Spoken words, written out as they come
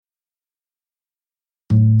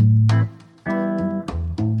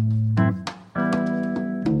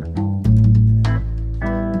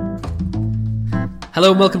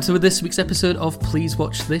Hello and welcome to this week's episode of Please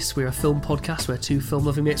Watch This. We're a film podcast where two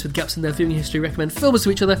film-loving mates with gaps in their viewing history recommend films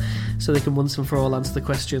to each other so they can once and for all answer the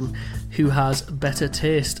question, who has better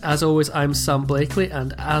taste? As always, I'm Sam Blakely,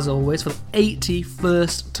 and as always, for the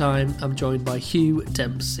 81st time, I'm joined by Hugh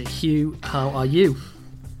Dempsey. Hugh, how are you?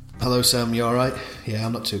 Hello Sam, you alright? Yeah,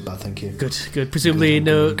 I'm not too bad, thank you. Good. Presumably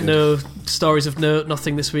no stories of note,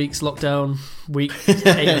 nothing this week's lockdown week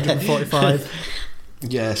 845.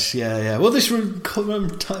 Yes, yeah. Well, this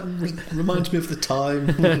reminds me of the time.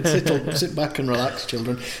 Sit back and relax,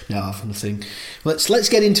 children. No, I've nothing. Let's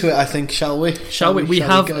get into it, I think, shall we? Shall we? We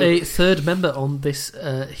have a third member on this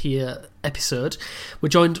here episode. We're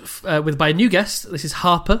joined by a new guest. This is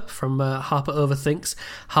Harper from Harper Overthinks.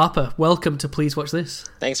 Harper, welcome to Please Watch This.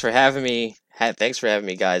 Thanks for having me. Thanks for having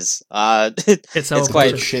me, guys. It's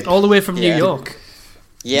quite ship. All the way from New York.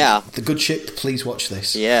 Yeah. The good ship, Please Watch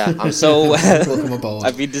This. Yeah, I'm so... Welcome aboard.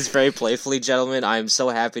 I mean this very playfully, gentlemen. I'm so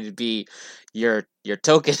happy to be your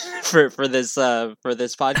token for this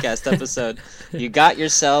podcast episode. You got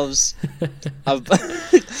yourselves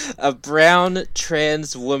a brown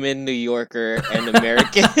trans woman New Yorker and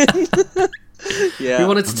American. Yeah. We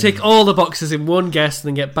wanted to tick all the boxes in one guest and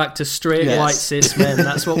then get back to straight white cis men.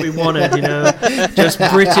 That's what we wanted, just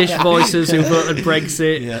British voices who voted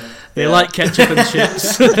Brexit. Yeah. They like ketchup and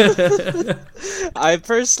chips. I'm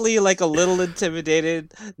personally a little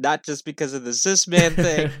intimidated, not just because of the cis man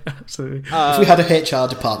thing. Absolutely. If we had a HR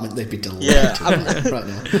department, they'd be delighted right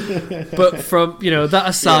now. But from that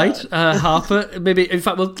aside, Harper, maybe in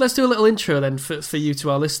fact, let's do a little intro then for you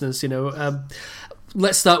to our listeners.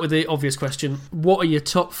 Let's start with the obvious question. What are your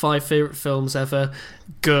top 5 favourite films ever?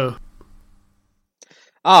 Go.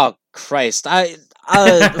 Oh, Christ.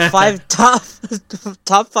 Five top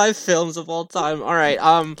 5 films of all time. All right.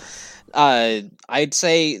 I'd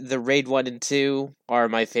say The Raid 1 and 2 are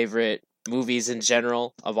my favorite movies in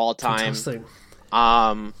general of all time. Fantastic.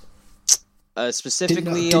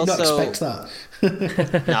 Specifically did also... not expect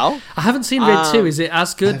that. No? I haven't seen Raid 2. Is it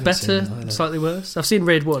as good, seen better, it either. slightly worse? I've seen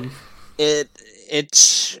Raid 1.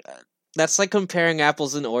 That's like comparing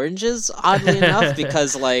apples and oranges, oddly enough,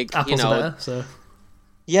 because Apples are better, so...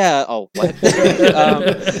 Yeah. Oh, what?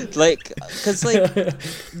 Because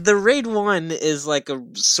the Raid 1 is a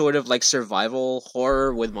sort of survival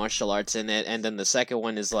horror with martial arts in it, and then the second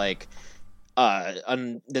one is the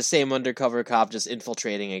same undercover cop just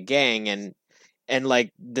infiltrating a gang, and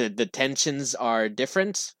the tensions are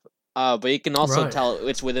different. But you can also tell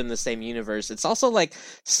it's within the same universe. It's also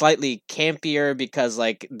slightly campier because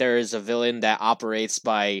there is a villain that operates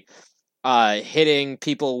by hitting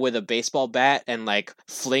people with a baseball bat and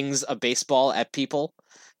flings a baseball at people.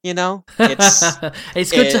 It's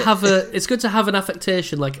good to have an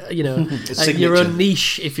affectation, your own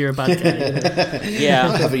niche if you're a bad guy. Yeah,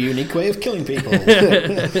 I have a unique way of killing people.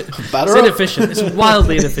 It's inefficient. It's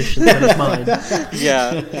wildly inefficient. That is mine.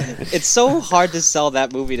 Yeah, it's so hard to sell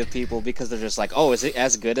that movie to people because they're just oh, is it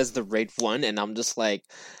as good as the Raid 1? And I'm just I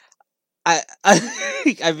mean, I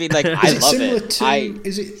love it.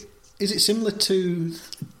 Is it similar to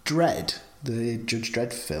Dredd, the Judge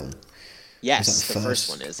Dredd film? Yes, the first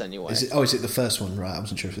one is anyway. Is it the first one? Right, I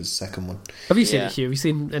wasn't sure if it's the second one. Have you seen it, Hugh? Have you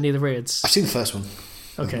seen any of the Raids? I've seen the first one.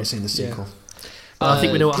 Okay. I've not seen the sequel. I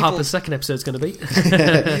think we know what Harper's second episode is going to be.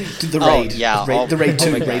 The Raid. The Raid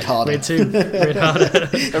 2, Raid Harder. Raid 2, Raid Harder.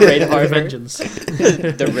 The Raid Harder. Vengeance.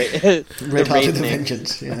 Raid Harder, the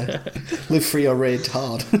Vengeance, yeah. Live free or Raid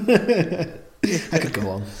Hard. I could go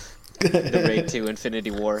on. The Raid 2 Infinity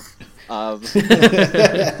War.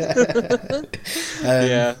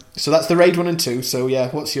 Yeah. So that's the Raid 1 and 2. So yeah,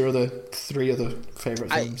 what's your 3 other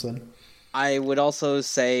favourite films then? I would also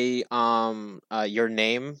say Your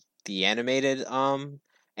Name, the animated anime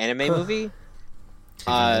movie.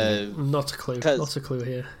 Not a clue. Not a clue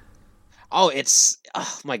here. Oh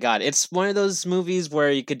my god! It's one of those movies where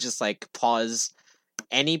you could just pause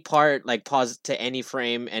any part, pause to any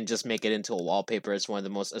frame and just make it into a wallpaper. It's one of the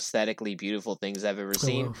most aesthetically beautiful things I've ever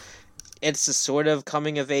seen. Wow. It's a sort of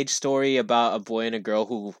coming of age story about a boy and a girl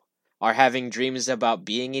who are having dreams about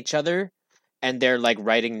being each other, and they're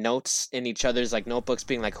writing notes in each other's notebooks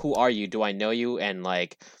being who are you? Do I know you? And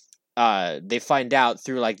they find out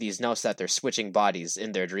through these notes that they're switching bodies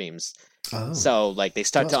in their dreams. Oh. So they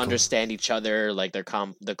start to understand each other,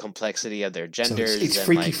 the complexity of their genders. So it's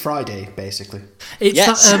Freaky Friday, basically. It's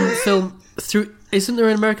that film through. Isn't there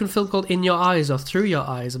an American film called In Your Eyes or Through Your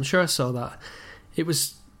Eyes? I'm sure I saw that. It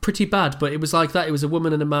was pretty bad, but it was like that. It was a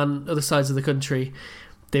woman and a man, other sides of the country.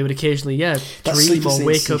 They would occasionally, dream or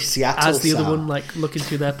wake up Seattle, as the other one, looking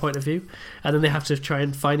through their point of view, and then they have to try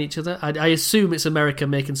and find each other. I assume it's America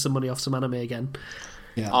making some money off some anime again.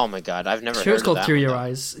 Yeah. Oh my god, I've never Sure, heard it's called of that Through one, Your though.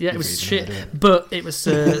 Eyes. Yeah, it was Never shit, even heard of but it was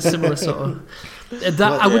similar sort of.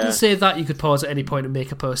 I wouldn't yeah. say that you could pause at any point and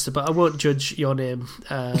make a poster, but I won't judge your name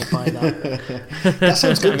by that. That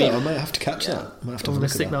sounds good, though. I might have to catch that. I might have to I'm have a going to look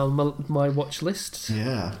stick at that on my watch list.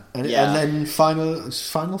 Yeah. And Yeah. then final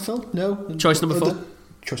film? No? Choice number 4.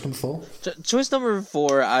 Choice number 4? Choice number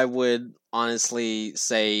 4, I would honestly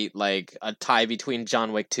say like a tie between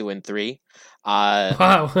John Wick 2 and 3.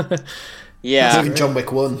 Wow. Yeah, Even John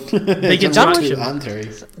Wick 1. Big John Wick 2 interaction. and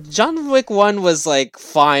 3. John Wick 1 was like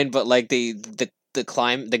fine, but like the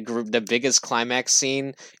biggest climax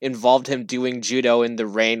scene involved him doing judo in the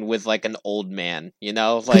rain with like an old man, you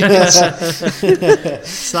know? Like it's,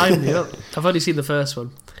 Sign me up. I've only seen the first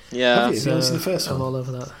one. yeah. Have you? You've only seen the first I'm one? all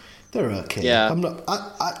over that. They're okay. Yeah. I'm not.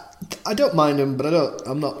 I don't mind them, but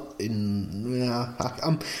I'm not in. Yeah,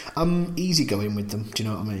 I'm easygoing with them. Do you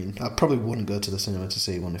know what I mean? I probably wouldn't go to the cinema to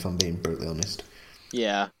see one if I'm being brutally honest.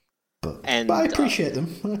 Yeah. But I And, appreciate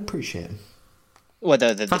them. I appreciate them. Well,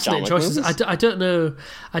 the John Fascinating Wick choices. movies? I don't know.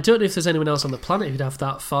 I don't know if there's anyone else on the planet who'd have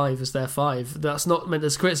that 5 as their 5. That's not meant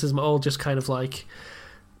as criticism at all. Just kind of like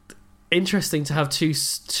interesting to have two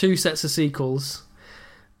sets of sequels,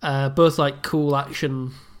 both like cool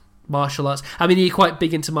action martial arts. I mean, you're quite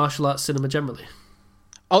big into martial arts cinema generally.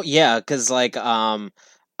 Oh yeah, because like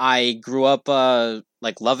I grew up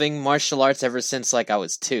like loving martial arts ever since like I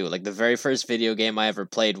was 2. Like the very first video game I ever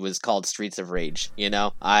played was called Streets of Rage. You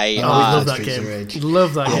know, I love that Streets of game. Rage.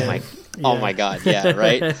 Love that Oh game. my, oh my god, yeah,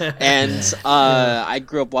 right. And I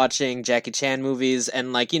grew up watching Jackie Chan movies,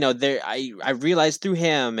 and like, you know, I realized through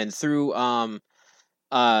him and through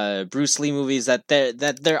Bruce Lee movies that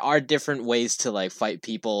there are different ways to like fight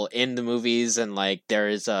people in the movies, and like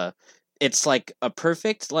it's like a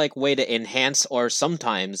perfect like way to enhance or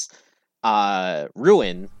sometimes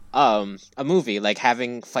ruin a movie, like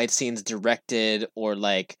having fight scenes directed or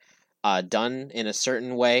like done in a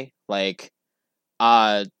certain way. Like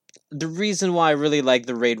the reason why I really like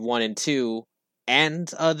the Raid 1 and 2 and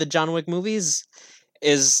the John Wick movies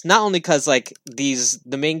is not only because like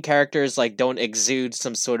the main characters like don't exude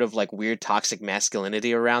some sort of like weird toxic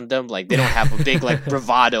masculinity around them, like they don't have a big like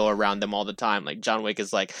bravado around them all the time. Like John Wick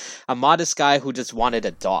is like a modest guy who just wanted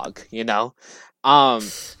a dog, you know.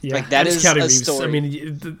 Like that is Keanu a Reeves. story. I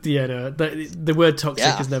mean, the word toxic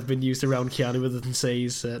Yeah. has never been used around Keanu other than say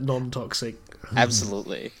he's non-toxic.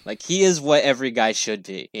 Absolutely, like he is what every guy should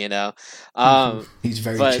be, you know. He's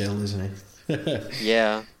very but- chill, isn't he?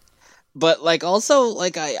 Yeah. But like also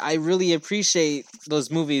like I really appreciate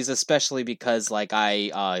those movies, especially because like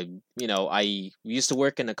I used to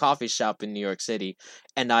work in a coffee shop in New York City,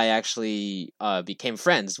 and I actually became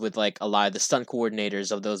friends with like a lot of the stunt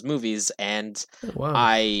coordinators of those movies, and Wow.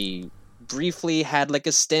 I briefly had like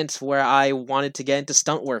a stint where I wanted to get into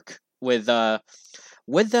stunt work with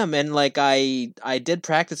them, and like I did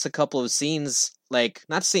practice a couple of scenes, like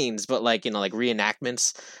not scenes but like, you know, like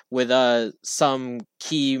reenactments with some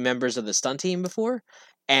key members of the stunt team before,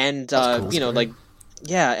 and That's cool. you know, Great. like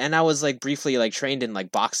yeah, and I was like briefly like trained in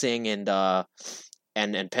like boxing and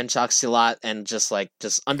penchak silat, and just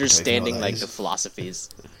understanding that like is. the philosophies.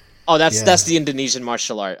 Oh, that's Yeah. that's the Indonesian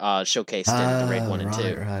martial art showcased in the Raid 1 and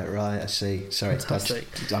 2. Right. I see. Sorry, Fantastic.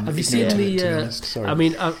 I'm Have you ignorant seen of it, the? to be honest. Sorry. I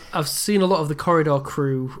mean, I've seen a lot of the Corridor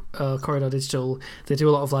crew, Corridor Digital. They do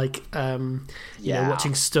a lot of like, you know,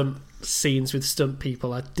 watching stunt scenes with stunt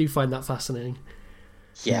people. I do find that fascinating.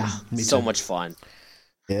 Yeah, me so too. much fun.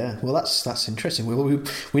 Yeah, well, that's interesting.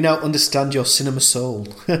 We now understand your cinema soul.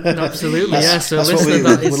 Absolutely, yeah. So that's what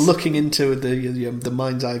listen, we're looking into the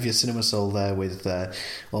mind's eye of your cinema soul there with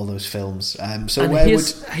all those films. So and where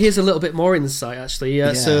here's a little bit more insight actually.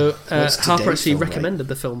 So What's Harper today's actually film, right? recommended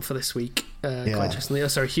the film for this week. Quite interestingly. Oh,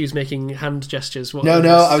 sorry, Hugh's making hand gestures. What No, was-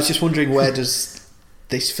 I was just wondering, where does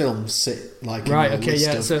this film sit? Like in Right. the Okay. list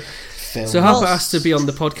Yeah. of So films? Harper asked to be on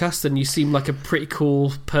the podcast, and you seem like a pretty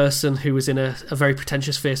cool person who was in a very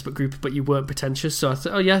pretentious Facebook group, but you weren't pretentious. So I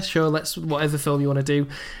thought, oh yeah, sure, let's whatever film you want to do,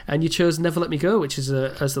 and you chose Never Let Me Go, which is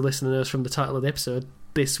as the listener knows from the title of the episode,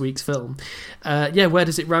 this week's film. Yeah, where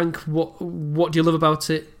does it rank? What do you love about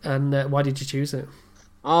it, and why did you choose it?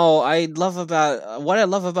 Oh, what I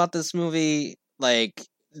love about this movie, like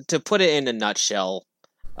to put it in a nutshell,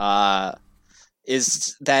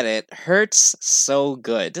 is that it hurts so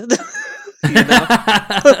good. You know?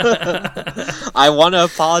 I want to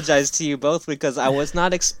apologize to you both because I was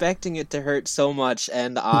not expecting it to hurt so much,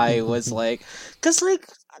 and I was like,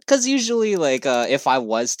 because usually like if I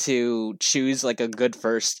was to choose like a good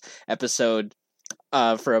first episode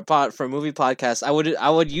for a movie podcast, I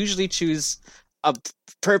would usually choose a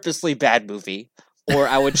purposely bad movie, or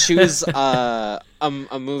I would choose a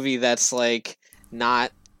movie that's like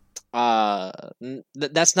not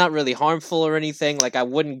that's not really harmful or anything. Like, I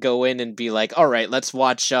wouldn't go in and be like, all right, let's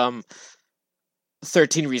watch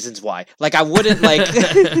 13 Reasons Why. Like, I wouldn't like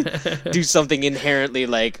do something inherently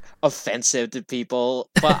like offensive to people,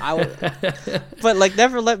 but like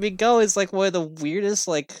Never Let Me Go is like one of the weirdest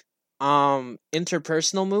like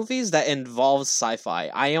interpersonal movies that involves sci-fi.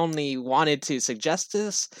 I only wanted to suggest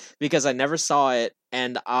this because I never saw it,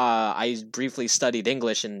 and I briefly studied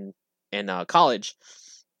English in college,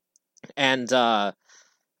 and I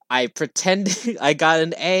pretended I got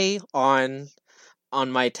an A on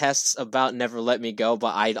my tests about Never Let Me Go,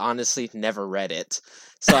 but I honestly never read it.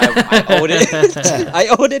 So I owed it. I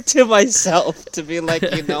owed it to myself to be like,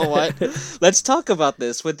 you know what? Let's talk about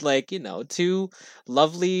this with like, two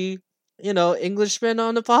lovely, Englishmen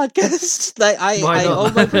on a podcast. Like, I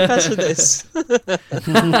owe my professor this. But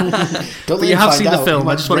you have seen the film.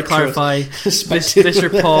 I just want to clarify this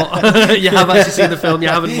report. You have actually seen the film. You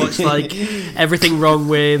haven't watched like Everything Wrong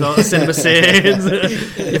With or Cinema Sins.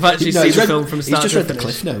 You've actually seen the film from start to finish. He's just read the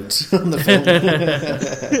cliff notes on the film.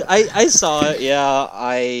 I saw it. Yeah,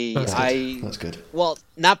 That's good. Well,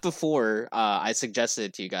 not before I suggested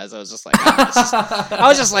it to you guys. I was just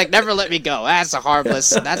like, Never Let Me Go. That's a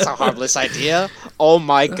harmless idea. Oh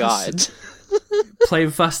my god.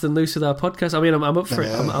 Playing fast and loose with our podcast. I mean, I'm up for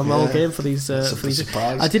it. I'm all game for these. For these.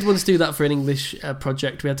 I did once do that for an English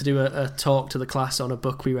project. We had to do a talk to the class on a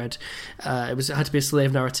book we read. It had to be a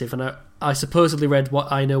slave narrative, and I supposedly read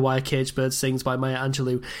What I Know Why a Caged Bird Sings by Maya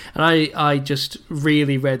Angelou, and I just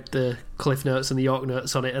really read the Cliff Notes and the York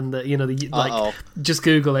Notes on it, and just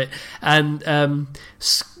Google it, and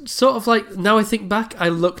sort of like, now I think back, I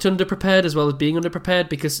looked underprepared as well as being underprepared,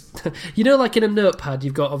 because like in a notepad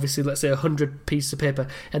you've got obviously, let's say, 100 pieces of paper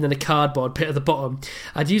and then a cardboard bit at the bottom.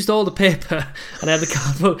 I'd used all the paper and I had the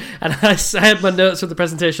cardboard, and I had my notes from the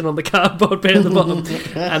presentation on the cardboard bit at the bottom,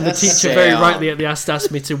 and the teacher very rightly at the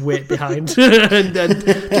asked me to wait behind and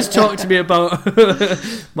just talk to me about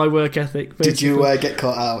my work ethic, basically. Did you get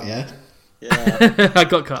caught out? Yeah, I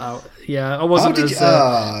got caught out. Yeah, I wasn't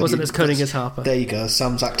as cunning as Harper. There you go.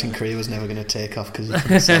 Sam's acting career was never going to take off because he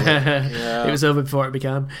couldn't sell it. It was over before it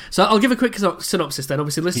began. So I'll give a quick synopsis then.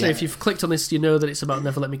 Obviously, listener, if you've clicked on this, you know that it's about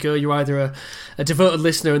Never Let Me Go. You're either a devoted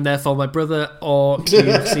listener and therefore my brother, or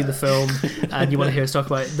you've seen the film and you want to hear us talk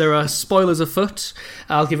about it. There are spoilers afoot.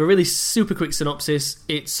 I'll give a really super quick synopsis.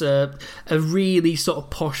 It's a really sort of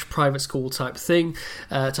posh private school type thing,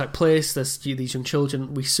 type place. There's these young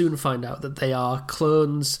children. We soon find out that they are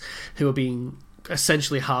clones who are being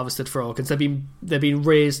essentially harvested for organs. They're being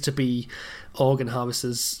raised to be organ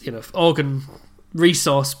harvesters, organ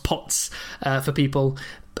resource pots for people,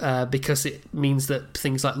 because it means that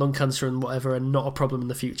things like lung cancer and whatever are not a problem in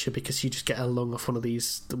the future, because you just get a lung off one of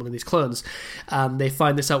these clones. And they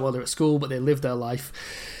find this out while they're at school, but they live their life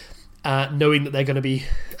knowing that they're going to be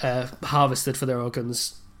harvested for their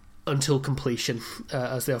organs until completion,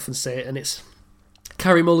 as they often say. And it's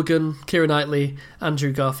Carey Mulligan, Keira Knightley,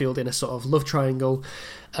 Andrew Garfield in a sort of love triangle,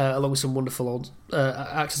 along with some wonderful old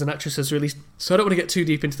actors and actresses, really. So I don't want to get too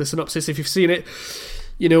deep into the synopsis. If you've seen it,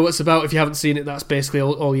 you know what it's about. If you haven't seen it, that's basically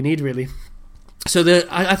all you need, really. So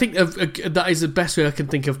I think that is the best way I can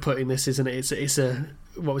think of putting this, isn't it? It's a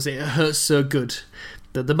what was it? It hurts so good.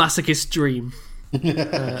 The masochist dream. Oh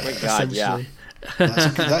my god, yeah.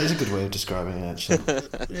 That is a good way of describing it, actually.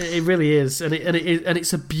 It really is, and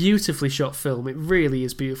it's a beautifully shot film. It really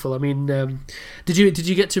is beautiful. I mean, did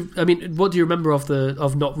you get to? I mean, what do you remember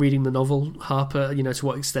of not reading the novel, Harper? To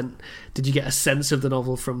what extent did you get a sense of the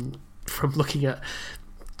novel from looking at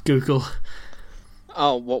Google?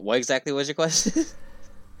 Oh, what exactly was your question?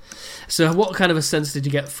 So, what kind of a sense did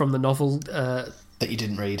you get from the novel that you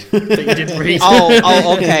didn't read? That you didn't read.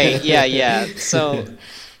 Oh, okay, yeah. So,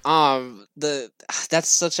 that's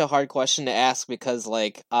such a hard question to ask, because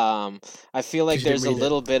like I feel like there's a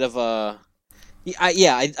little bit of a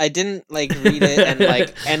I didn't like read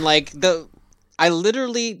it, and I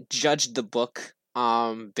literally judged the book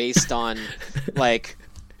based on like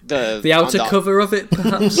the outer cover of it,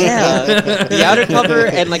 perhaps. Yeah, the outer cover,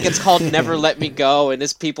 and like it's called Never Let Me Go, and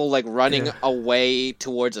it's people like running away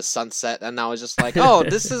towards a sunset, and I was just like, oh,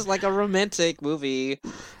 this is like a romantic movie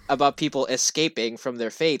about people escaping from their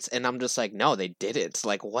fates, and I'm just like, no, they didn't.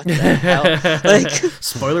 Like, what the hell? Like,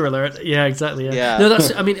 spoiler alert. Yeah, exactly. Yeah. No,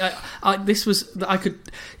 that's. I mean,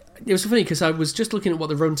 it was funny because I was just looking at what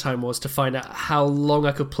the runtime was to find out how long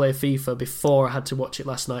I could play FIFA before I had to watch it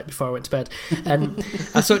last night before I went to bed. And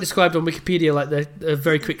I saw it described on Wikipedia, like a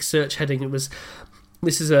very quick search heading. It was,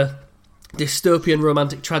 this is a dystopian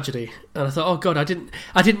romantic tragedy. And I thought, oh god, I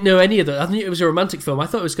didn't know any of that. I knew it was a romantic film. I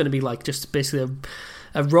thought it was going to be like just basically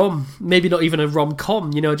a rom, maybe not even a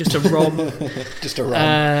rom-com, just a rom. Just a rom.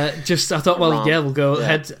 I thought, well, yeah, we'll go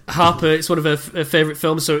ahead. Harper, it's one of her favourite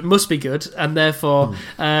films, so it must be good, and therefore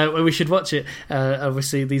we should watch it.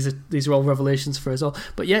 Obviously, these are all revelations for us all.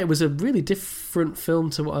 But yeah, it was a really different film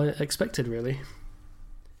to what I expected, really.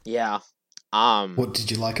 Yeah. What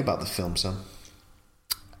did you like about the film, Sam?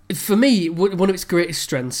 For me, one of its greatest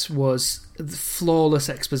strengths was the flawless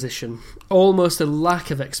exposition. Almost a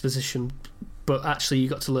lack of exposition, but actually you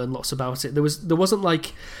got to learn lots about it. There wasn't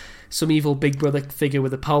like some evil Big Brother figure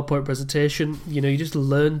with a PowerPoint presentation. You just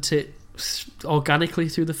learnt it organically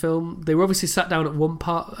through the film. They were obviously sat down at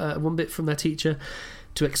one bit from their teacher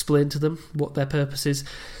to explain to them what their purpose is.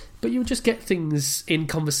 But you would just get things in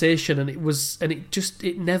conversation, and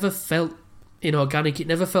it never felt inorganic. It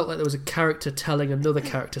never felt like there was a character telling another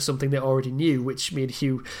character something they already knew, which me and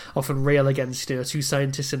Hugh often rail against. Two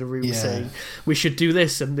scientists in a room saying we should do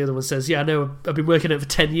this, and the other one says, "Yeah, I know. I've been working it for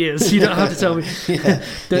 10 years. You don't have to tell me."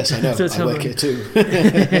 Yes, I know. I work it too.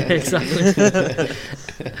 Exactly.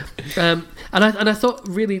 And I thought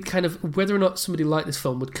really kind of whether or not somebody liked this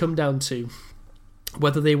film would come down to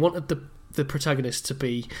whether they wanted the protagonist to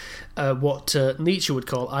be what Nietzsche would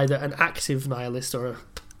call either an active nihilist or a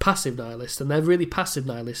passive nihilist, and they're really passive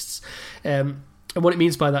nihilists. And what it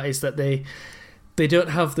means by that is that they don't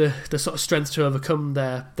have the sort of strength to overcome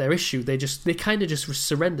their issue. They kind of just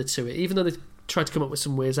surrender to it, even though they try to come up with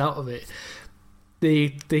some ways out of it.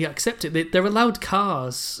 They accept it. They're allowed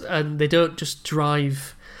cars, and they don't just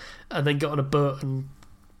drive and then get on a boat and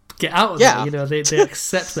get out of there. They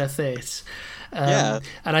accept their fate. And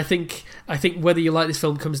I think whether you like this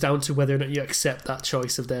film comes down to whether or not you accept that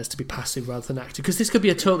choice of theirs to be passive rather than active. Because this could be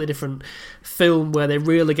a totally different film where they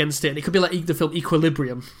rail against it, and it could be like the film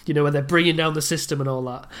Equilibrium, where they're bringing down the system and all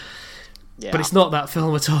that. Yeah. But it's not that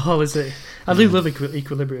film at all, is it? I do love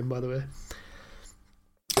Equilibrium, by the way.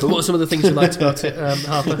 Cool. What are some of the things you liked about it,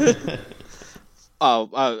 Harper?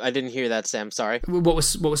 I didn't hear that, Sam. Sorry. What were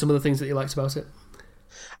some of the things that you liked about it?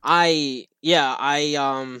 I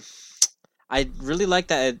really like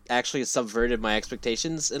that it actually subverted my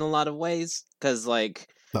expectations in a lot of ways, because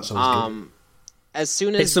that's always good. As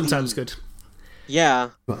soon as it's sometimes good. Yeah.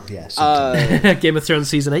 Well, yeah. Sometimes. Game of Thrones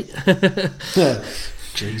season 8.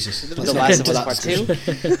 Jesus. The Last of Us Part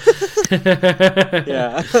 2.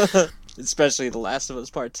 Yeah. Especially The Last of Us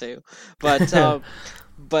Part 2. But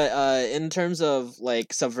in terms of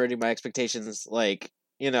subverting my expectations,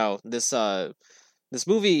 this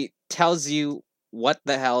movie tells you what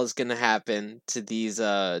the hell is going to happen to these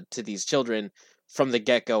children from the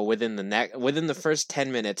get-go within the first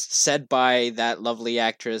 10 minutes, said by that lovely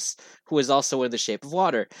actress who was also in The Shape of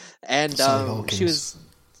Water. And she was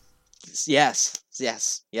yes,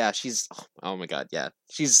 yeah, she's oh my god, yeah,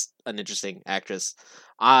 she's an interesting actress.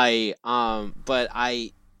 As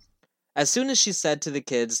soon as she said to the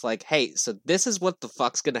kids, hey, so this is what the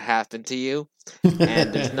fuck's gonna happen to you,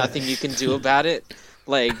 and there's nothing you can do about it.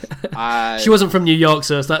 She wasn't from New York,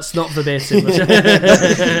 so that's not verbatim.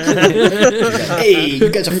 Hey,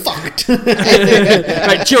 you guys are fucked.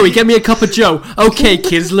 Right, Joey, get me a cup of Joe. Okay,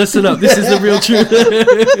 kids, listen up. This is the real truth.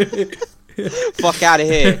 Fuck out of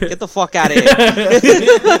here. Get the fuck out of here.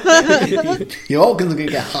 Your organs are going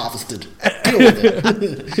to get harvested. Deal with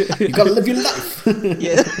it. You've got to live your life.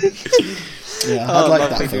 Yeah. Yeah, I'd like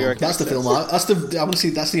that film. That's the film. I want to see.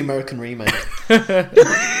 That's the American remake.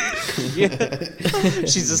 Yeah.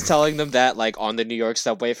 She's just telling them that, on the New York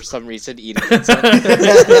subway for some reason, eating pizza.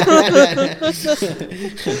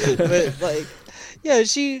 But yeah,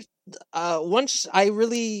 she. Once I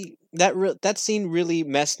really that scene really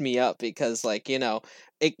messed me up, because that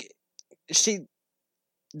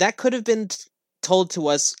could have been told to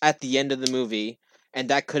us at the end of the movie, and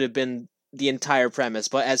that could have been the entire premise.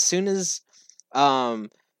 But as soon as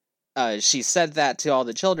she said that to all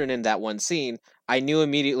the children in that one scene, I knew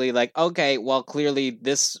immediately, okay, well, clearly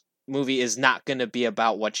this movie is not going to be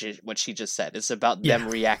about what she just said. It's about them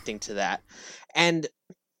reacting to that, and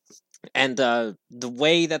the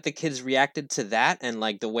way that the kids reacted to that, and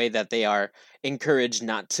the way that they are encouraged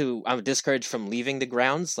discouraged from leaving the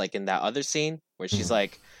grounds, in that other scene where she's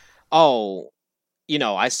oh,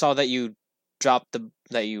 I saw that you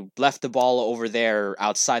left the ball over there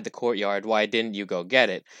outside the courtyard. Why didn't you go get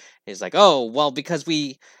it? And he's oh, well, because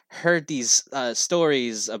we heard these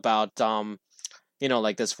stories about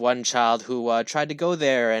this one child who tried to go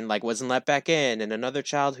there and wasn't let back in, and another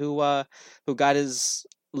child who got his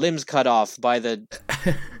limbs cut off by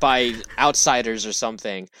outsiders or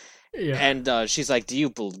something. Yeah. And she's do you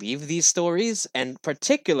believe these stories? And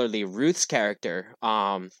particularly Ruth's character,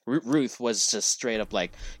 Ruth was just straight up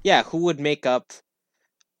yeah, who would make up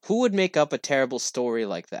who would make up a terrible story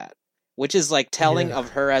like that? Which is like telling of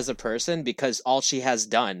her as a person, because all she has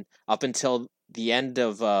done up until the end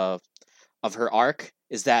of her arc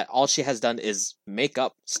is that all she has done is make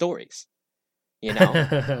up stories. You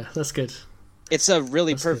know? That's good. It's a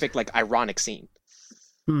really perfect, like, ironic scene.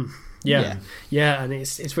 Yeah, and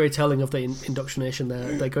it's very telling of the indoctrination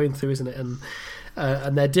they're going through, isn't it?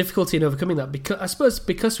 And their difficulty in overcoming that, because I suppose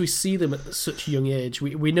because we see them at such a young age,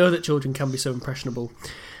 we know that children can be so impressionable,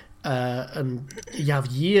 and you have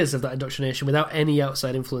years of that indoctrination without any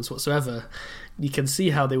outside influence whatsoever. You can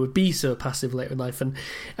see how they would be so passive later in life, and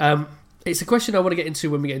it's a question I want to get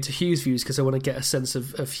into when we get into Hugh's views, because I want to get a sense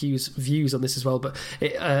of Hugh's views on this as well. But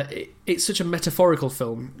it's such a metaphorical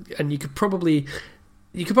film, and you could probably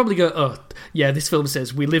go, oh, yeah, this film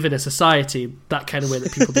says we live in a society, that kind of way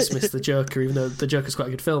that people dismiss The Joker, even though The Joker's quite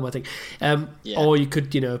a good film, I think. Or you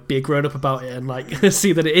could, be a grown-up about it and like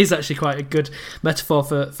see that it is actually quite a good metaphor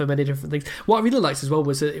for many different things. What I really liked as well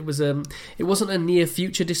was that it wasn't a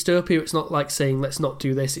near-future dystopia. It's not like saying, let's not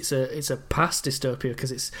do this. It's a past dystopia,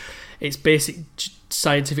 because it's basic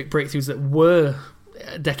scientific breakthroughs that were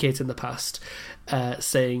decades in the past,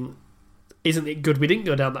 saying, isn't it good we didn't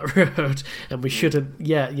go down that road, and we shouldn't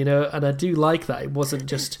yet, and I do like that. It wasn't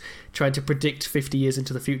just trying to predict 50 years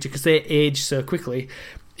into the future, because they age so quickly.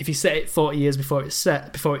 If you set it 40 years before it's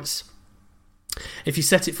if you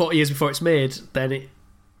set it 40 years before it's made, then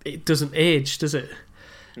it doesn't age, does it?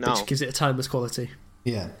 No. Which gives it a timeless quality.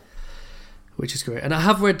 Yeah. Which is great. And I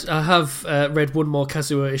have read read one more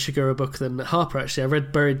Kazuo Ishiguro book than Harper, actually. I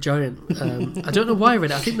read Buried Giant. I don't know why I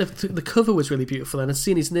read it. I think the cover was really beautiful, and I'd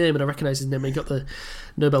seen his name and I recognised his name, and he got the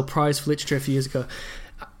Nobel Prize for Literature a few years ago.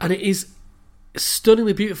 And it is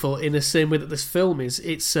stunningly beautiful in the same way that this film is.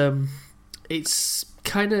 It's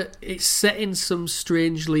set in some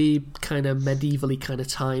strangely kind of medievally kind of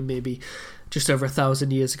time, maybe just over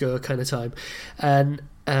 1,000 years ago kind of time, and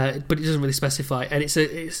but it doesn't really specify. And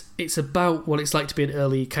it's about what it's like to be in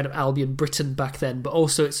early kind of Albion Britain back then, but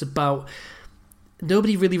also it's about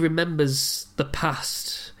nobody really remembers the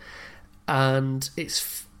past, and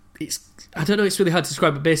it's I don't know, it's really hard to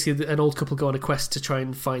describe, but basically an old couple go on a quest to try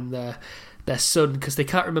and find their son, because they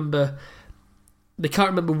can't remember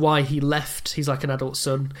why he left. He's like an adult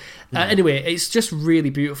son. Anyway, it's just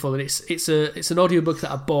really beautiful, and it's an audiobook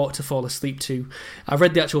that I bought to fall asleep to. I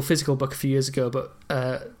read the actual physical book a few years ago, but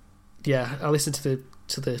I listened to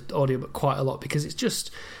the audiobook quite a lot, because it's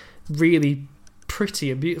just really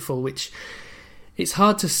pretty and beautiful, which it's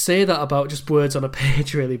hard to say that about just words on a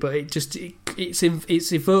page, really, but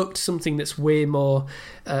it's evoked something that's way more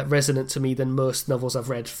resonant to me than most novels I've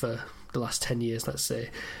read for the last 10 years, let's say,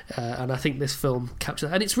 and I think this film captures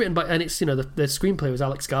that. And it's written by, and it's the screenplay was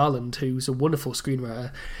Alex Garland, who's a wonderful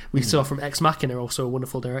screenwriter we saw from Ex Machina, also a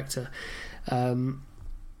wonderful director.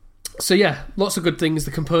 So yeah, lots of good things.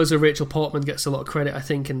 The composer Rachel Portman gets a lot of credit, I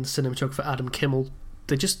think, and cinematographer Adam Kimmel.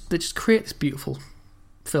 They just create this beautiful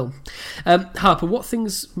film. Harper, what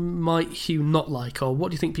things might Hugh not like, or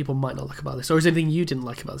what do you think people might not like about this, or is there anything you didn't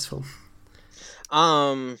like about this film?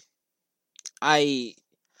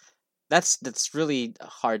 That's really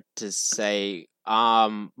hard to say.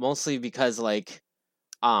 Mostly because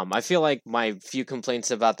I feel like my few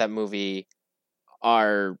complaints about that movie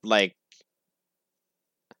are like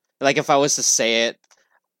if I was to say it,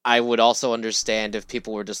 I would also understand if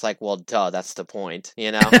people were just like, well, duh, that's the point,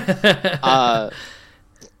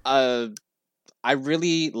 I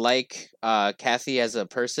really like Kathy as a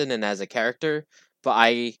person and as a character, but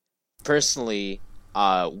I personally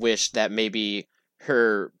wish that maybe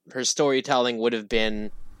her storytelling would have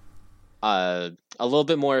been a little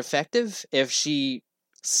bit more effective if she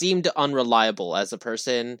seemed unreliable as a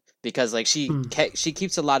person, because she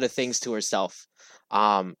keeps a lot of things to herself.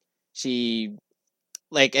 She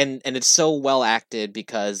and it's so well acted,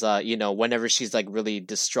 because whenever she's really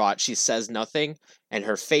distraught, she says nothing, and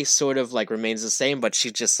her face sort of remains the same, but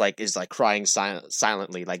she just is crying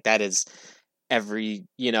silently. That is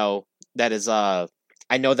that is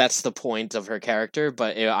I know that's the point of her character,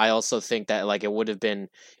 but I also think that it would have been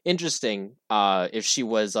interesting if she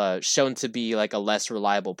was shown to be a less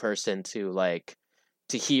reliable person to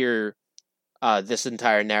hear this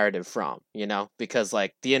entire narrative from, because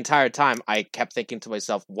the entire time I kept thinking to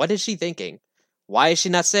myself, what is she thinking? Why is she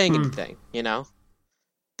not saying anything?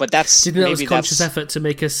 But that's, do you think that was conscious effort to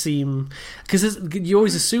make her seem, because you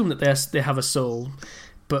always assume that they have a soul,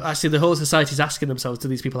 but actually the whole society is asking themselves, do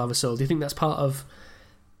these people have a soul? Do you think that's part of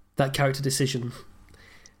that character decision?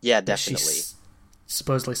 Yeah, definitely. She's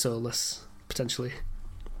supposedly soulless, potentially.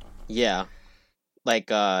 Yeah,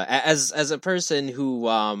 as a person who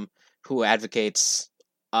advocates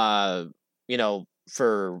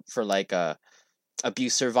like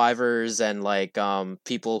abuse survivors and like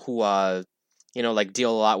people who like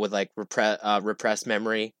deal a lot with like repressed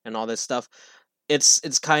memory and all this stuff.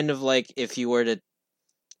 It's kind of like if you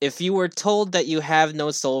were told that you have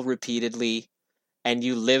no soul repeatedly, and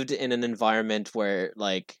you lived in an environment where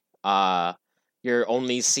like you're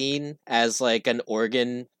only seen as like an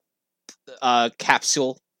organ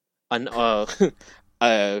capsule, an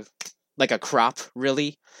like a crop,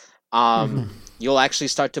 really. You'll actually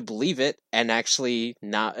start to believe it and actually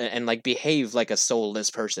not and like behave like a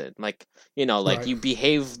soulless person, like like right. You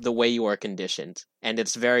behave the way you are conditioned, and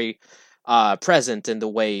it's very present in the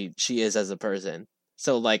way she is as a person.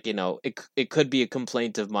 So like it could be a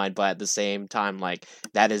complaint of mine, but at the same time, like,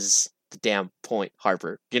 that is the damn point,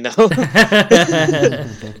 Harper. Yeah. No,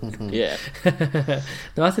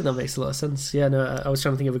 I think that makes a lot of sense. Yeah, no, I was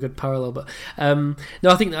trying to think of a good parallel, but no,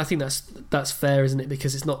 I think that's fair, isn't it?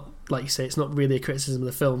 Because it's not, like you say, it's not really a criticism of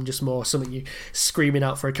the film, just more something you screaming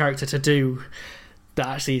out for a character to do that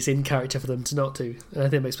actually is in character for them to not do. And I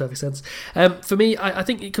think it makes perfect sense. For me, I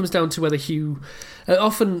think it comes down to whether Hugh...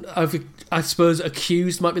 often, I suppose,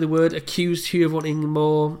 accused might be the word, accused Hugh of wanting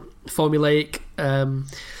more formulaic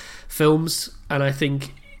films, and I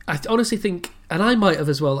honestly think, and I might have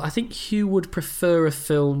as well, I think Hugh would prefer a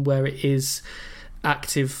film where it is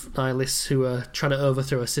active nihilists who are trying to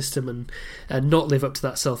overthrow a system and not live up to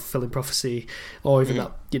that self-fulfilling prophecy, or even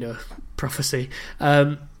that prophecy.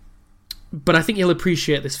 But I think he'll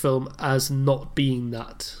appreciate this film as not being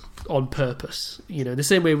that on purpose. In the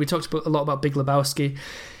same way we talked a lot about Big Lebowski.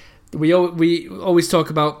 We always talk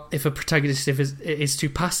about if a protagonist is too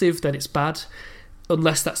passive, then it's bad.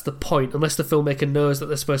 Unless that's the point, unless the filmmaker knows that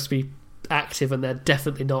they're supposed to be active, and they're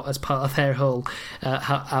definitely not as part of their whole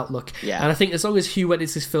outlook. Yeah. And I think as long as Hugh went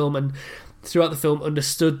into this film and throughout the film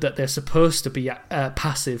understood that they're supposed to be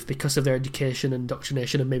passive because of their education and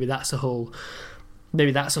indoctrination, and maybe that's a whole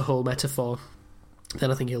metaphor,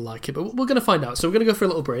 then I think he'll like it. But we're going to find out. So we're going to go for a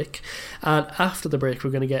little break, and after the break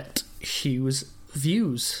we're going to get Hugh's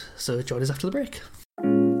views. So join us after the break.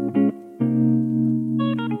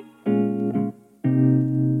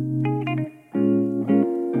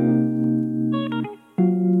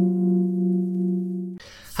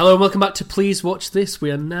 Hello and welcome back to Please Watch This. We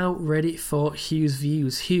are now ready for Hugh's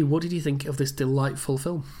views. Hugh, what did you think of this delightful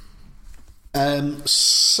film?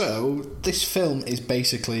 So this film is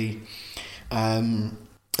basically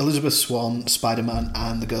Elizabeth Swann, Spider-Man,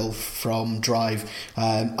 and the girl from Drive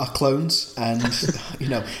are clones, and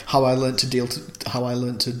how I learnt to deal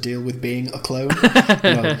with being a clone.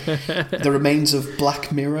 The remains of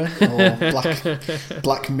Black Mirror or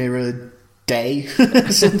Black Mirror Day,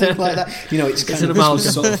 something like that.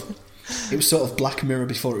 It was sort of Black Mirror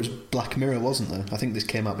before it was Black Mirror, wasn't there? I think this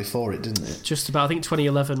came out before it, didn't it? Just about. I think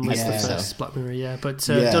 2011 was the first Black Mirror, yeah. But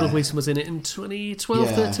Donald Gleeson was in it in 2012,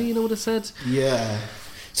 13, I would have said. Yeah.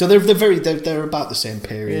 So they're about the same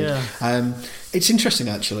period. Yeah. It's interesting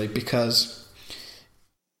actually, because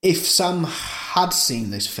if Sam had seen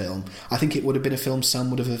this film, I think it would have been a film Sam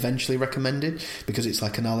would have eventually recommended, because it's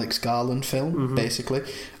like an Alex Garland film, basically.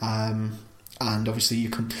 And obviously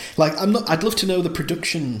you can... I'd love to know the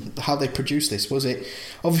production, how they produced this. Was it...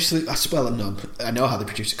 Obviously... no, I know how they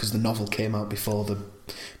produced it, because the novel came out before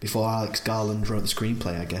Alex Garland wrote the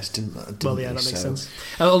screenplay, I guess, didn't well, yeah, that makes sense.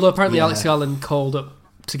 Although apparently Alex Garland called up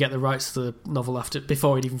to get the rights to the novel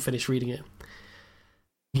before he'd even finished reading it.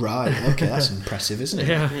 Right, okay, that's impressive, isn't it?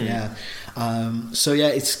 Yeah. So yeah,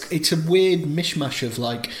 it's a weird mishmash of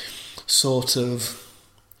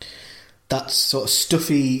that sort of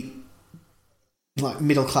stuffy, like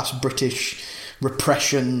middle class British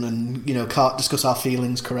repression, and can't discuss our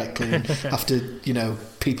feelings correctly, and have to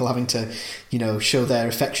people having to show their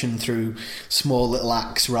affection through small little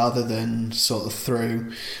acts rather than sort of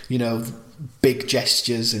through big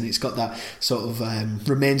gestures, and it's got that sort of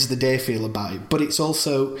Remains of the Day feel about it. But it's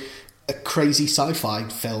also a crazy sci-fi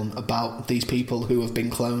film about these people who have been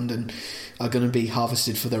cloned and are going to be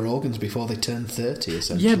harvested for their organs before they turn 30,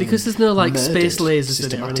 essentially. Yeah, because there's no space lasers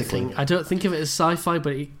in it or anything. I don't think of it as sci-fi,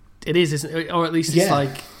 but it is, isn't it? Or at least it's I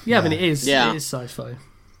mean, it is. Yeah. It is sci-fi.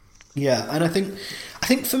 Yeah, and I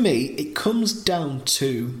think for me it comes down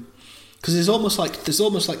to, because there's almost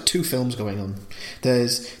like two films going on.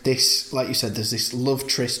 There's this, like you said, there's this love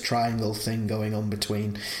tryst triangle thing going on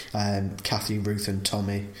between Kathy, Ruth, and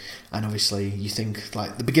Tommy, and obviously you think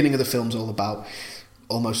like the beginning of the film's all about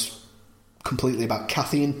almost completely about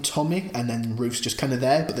Kathy and Tommy, and then Ruth's just kind of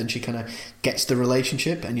there, but then she kind of gets the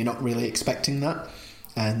relationship, and you're not really expecting that.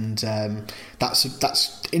 And that's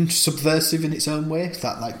subversive in its own way,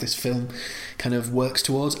 that like this film kind of works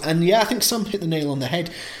towards. And yeah, I think Sam hit the nail on the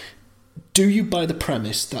head. do you buy the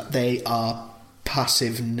premise that they are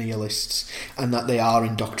passive nihilists and that they are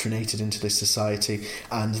indoctrinated into this society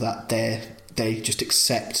and that they just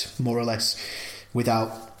accept more or less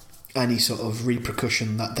without any sort of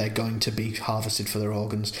repercussion that they're going to be harvested for their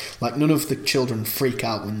organs? Like, none of the children freak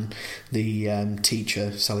out when the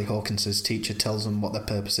teacher, Sally Hawkins's teacher, tells them what their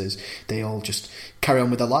purpose is. They all just carry on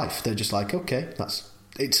with their life. They're just like, okay,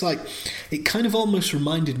 it's like, it kind of almost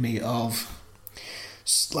reminded me of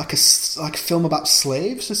like a film about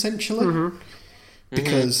slaves, essentially. Mm-hmm.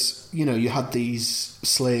 Because, you know, you had these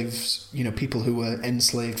slaves, you know, people who were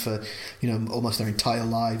enslaved for, you know, almost their entire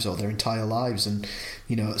lives and,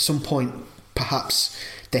 you know, at some point perhaps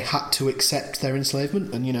they had to accept their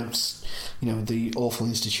enslavement, and, you know, the awful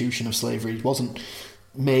institution of slavery wasn't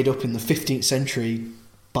made up in the 15th century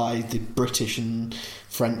by the British and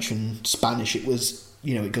French and Spanish. It was,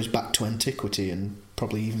 you know, it goes back to antiquity, and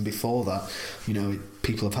probably even before that. You know,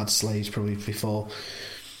 people have had slaves probably before,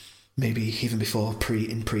 maybe even before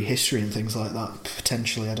prehistory and things like that,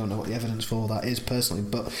 potentially. I don't know what the evidence for that is personally,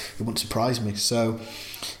 but it wouldn't surprise me. So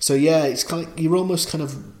yeah, it's kind of, you're almost kind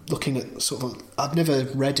of looking at sort of, I've never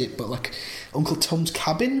read it, but like Uncle Tom's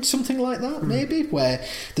Cabin, something like that, maybe, where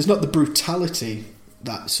there's not the brutality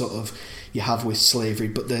that sort of you have with slavery,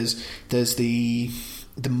 but there's the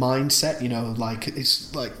mindset, you know, like it's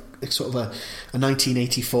sort of a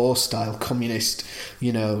 1984 style communist,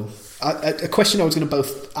 you know. A question I was going to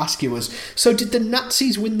both ask you was, so did the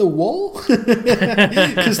Nazis win the war?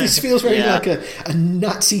 Because this feels very like a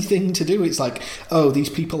Nazi thing to do. It's like, oh, these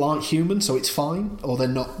people aren't human, so it's fine. Or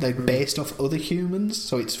they're based off other humans,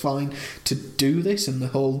 so it's fine to do this. And the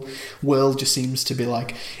whole world just seems to be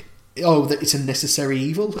like, oh, that it's a necessary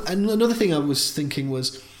evil. And another thing I was thinking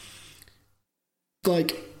was,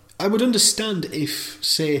 like, I would understand if,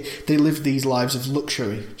 say, they lived these lives of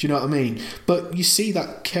luxury. Do you know what I mean? But you see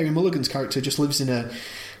that Carey Mulligan's character just lives in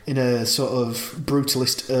a sort of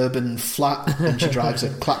brutalist urban flat, and she drives a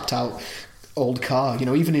clapped out old car. You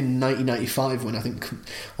know, even in 1995, when I think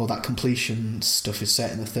all that completion stuff is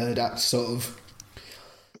set in the third act, sort of,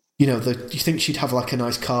 you know, you think she'd have like a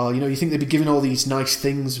nice car. You know, you think they'd be given all these nice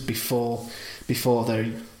things before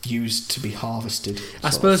they're used to be harvested. I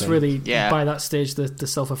suppose really by that stage the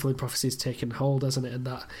self-fulfilling prophecy is taken hold, hasn't it? And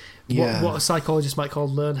that what a psychologist might call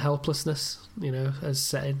learned helplessness, you know, as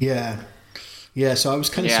setting. Yeah, so I was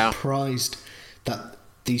kind of surprised that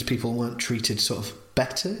these people weren't treated sort of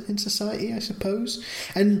better in society, I suppose.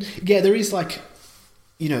 And yeah, there is like,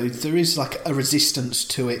 you know, there is like a resistance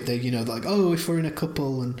to it. They, you know, like, oh, if we're in a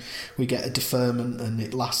couple and we get a deferment and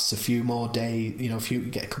it lasts a few more days, you know, you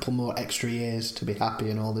get a couple more extra years to be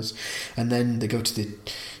happy and all this, and then they go to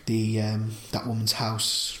the that woman's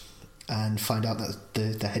house and find out that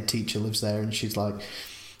the head teacher lives there, and she's like,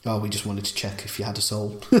 oh, we just wanted to check if you had a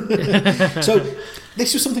soul. So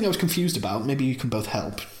this was something I was confused about. Maybe you can both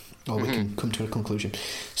help, or we can come to a conclusion.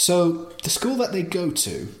 So the school that they go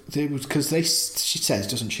to, because she says,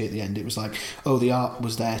 doesn't she, at the end, it was like, oh, the art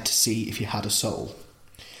was there to see if you had a soul.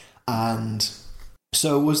 And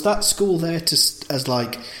so was that school there as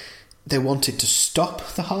like they wanted to stop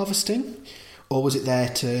the harvesting, or was it there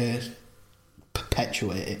to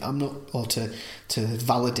perpetuate it? I'm not, or to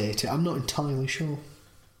validate it. I'm not entirely sure.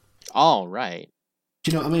 All right.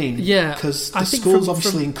 Do you know what I mean? Yeah. Because the school's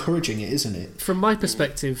obviously encouraging it, isn't it? From my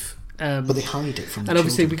perspective... but they hide it from the children. And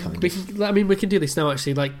obviously we can do this now,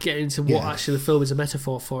 actually, like get into what actually the film is a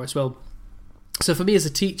metaphor for as well. So for me as a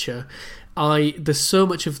teacher, there's so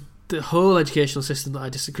much of the whole educational system that I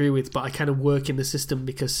disagree with, but I kind of work in the system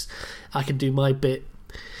because I can do my bit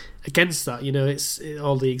against that. You know, it's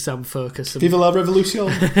all the exam focus. Viva la revolution!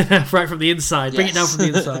 Right from the inside, bring it down from the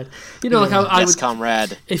inside. You know, like I would,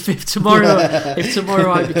 comrade. If tomorrow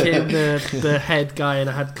I became the head guy and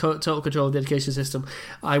I had total control of the education system,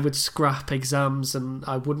 I would scrap exams and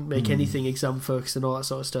I wouldn't make anything exam focused and all that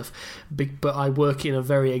sort of stuff. But I work in a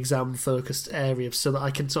very exam focused area so that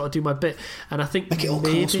I can sort of do my bit. And I think make it all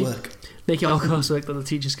coursework. Make it all coursework that the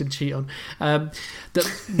teachers can cheat on.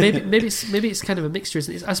 That maybe it's kind of a mixture,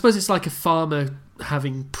 isn't it? I suppose it's like a farmer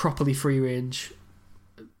having properly free range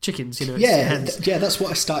chickens. You know, that's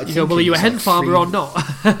what I started. You go, well, are you a hen farmer or not?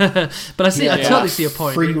 But I totally see your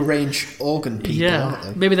point. Free range organ people, aren't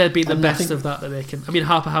they? Maybe they'd be the best of that they can. I mean,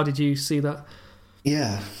 Harper, how did you see that?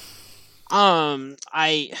 Yeah.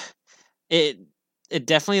 It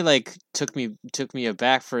definitely like took me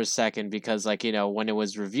aback for a second, because like, you know, when it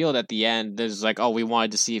was revealed at the end, there's like, oh, we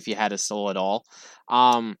wanted to see if you had a soul at all.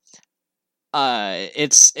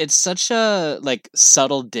 It's such a like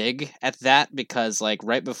subtle dig at that, because like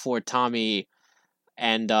right before Tommy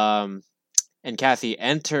and Kathy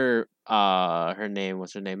enter her name,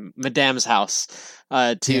 what's her name, Madame's house,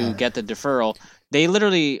 to get the deferral. They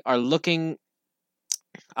literally are looking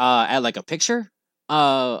at like a picture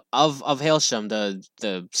of Hailsham,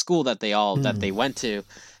 the school that they went to.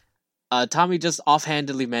 Tommy just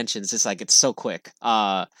offhandedly mentions, it's like, it's so quick.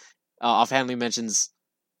 Offhandedly mentions,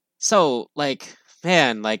 so like,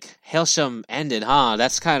 man, like Hailsham ended, huh?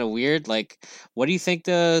 That's kind of weird. Like, what do you think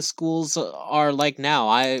the schools are like now?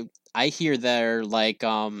 I hear they're like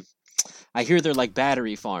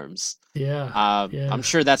battery farms. Yeah. I'm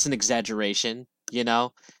sure that's an exaggeration, you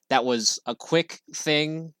know? That was a quick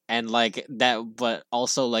thing, and like that, but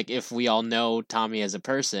also like, if we all know Tommy as a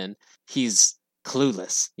person, he's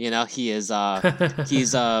clueless, you know? He is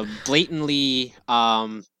he's blatantly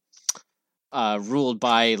ruled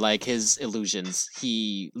by like his illusions.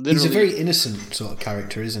 He's a very innocent sort of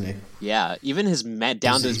character, isn't he? Yeah, even his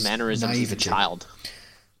down to his mannerisms as a child.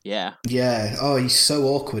 Yeah. Yeah. Oh, he's so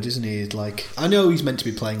awkward, isn't he? Like, I know he's meant to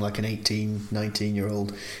be playing like an 18,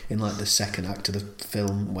 19-year-old in like the second act of the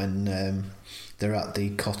film when they're at the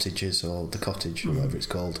cottages or the cottage or whatever it's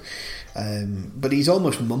called. But he's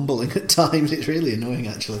almost mumbling at times. It's really annoying,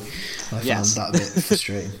 actually. I found that a bit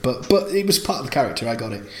frustrating. But it was part of the character. I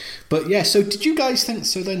got it. But yeah. So did you guys think?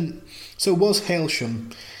 So was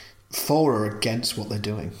Hailsham for or against what they're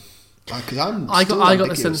doing? Because I got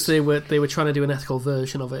the sense they were trying to do an ethical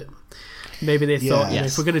version of it. Maybe they thought,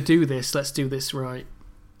 if we're going to do this, let's do this right.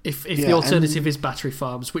 If the alternative is battery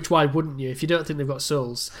farms, which why wouldn't you? If you don't think they've got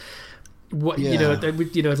souls, like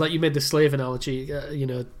you made the slave analogy,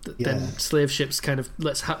 then slave ships kind of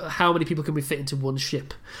how many people can we fit into one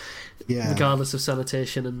ship? Yeah. Regardless of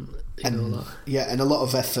sanitation and all that. Yeah, and a lot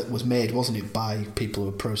of effort was made, wasn't it, by people who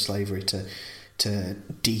were pro-slavery to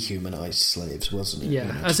dehumanize slaves, wasn't it?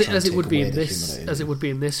 Yeah, as it would be in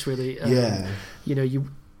this, really.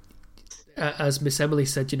 As Miss Emily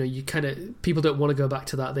said, you kind of, people don't want to go back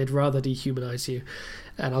to that. They'd rather dehumanize you.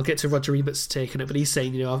 And I'll get to Roger Ebert's take on it, but he's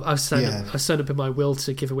saying, I've signed up in my will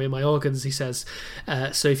to give away my organs. He says,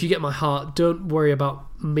 so if you get my heart, don't worry about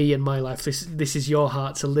me and my life. This is your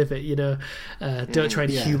heart to live it. Don't try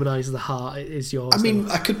and humanize the heart. It is yours. I mean,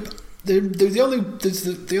 I could.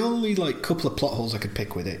 The only like couple of plot holes I could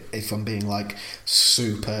pick with it, if I'm being like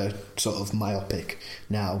super sort of myopic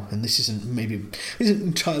now, and this isn't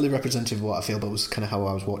entirely representative of what I feel, but was kind of how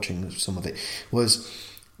I was watching some of it, was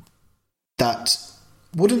that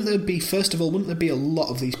wouldn't there be a lot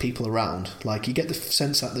of these people around? Like, you get the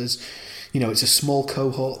sense that there's, it's a small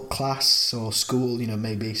cohort class or school,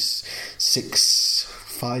 maybe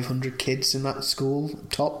 500 kids in that school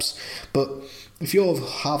tops, but if you're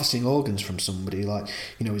harvesting organs from somebody, like,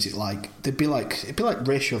 is it like it'd be like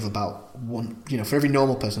ratio of about one, for every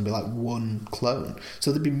normal person, it'd be like one clone.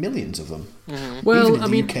 So there'd be millions of them. Mm-hmm. Well, I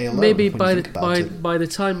mean, alone, maybe by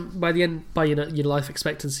your life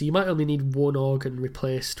expectancy, you might only need one organ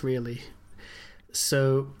replaced, really.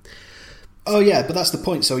 So. Oh yeah, but that's the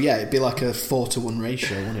point. So yeah, it'd be like a 4-to-1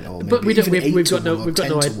 ratio, wouldn't it? Or maybe but we've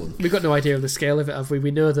got no idea of the scale of it, have we? We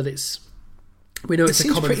know that it's. We know it's a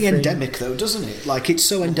common thing. It seems pretty endemic, though, doesn't it? Like, it's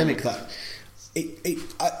so endemic that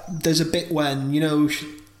there's a bit when, you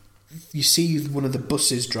see one of the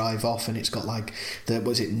buses drive off and it's got like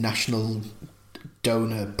National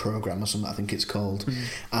Donor Program or something, I think it's called,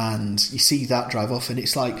 and you see that drive off and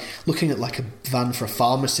it's like looking at like a van for a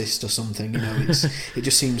pharmacist or something. It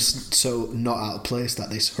just seems so not out of place that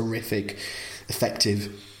this horrific,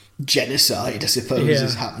 effective genocide, I suppose,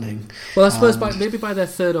 is happening. Well, I suppose maybe by their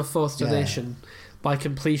third or fourth donation, by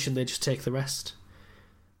completion, they just take the rest.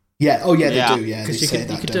 Yeah. Oh, yeah, they do. Yeah, because you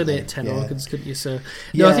could donate 10 organs, couldn't you? So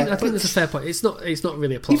no, I think that's a fair point. It's not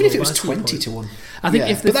really a plot. Even if it was 20-1, I think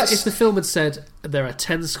if the film had said there are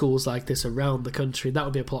 10 schools like this around the country, that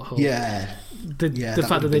would be a plot hole. Yeah. The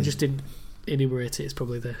fact that they just didn't enumerate it is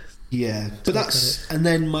probably the. Yeah, but that's and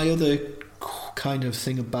then my other kind of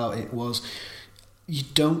thing about it was. You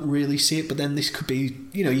don't really see it, but then this could be,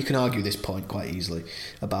 you can argue this point quite easily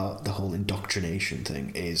about the whole indoctrination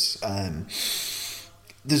thing is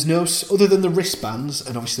there's no, other than the wristbands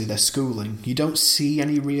and obviously their schooling, you don't see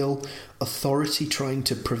any real authority trying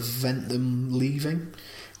to prevent them leaving.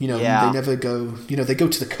 They never go, they go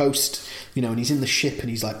to the coast, and he's in the ship and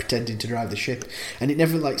he's like pretending to drive the ship. And it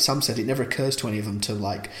never, like Sam said, it never occurs to any of them to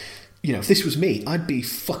like, if this was me, I'd be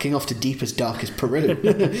fucking off to deepest, darkest Peru,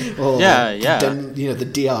 or the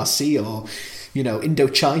DRC, or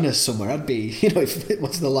Indochina somewhere. I'd be,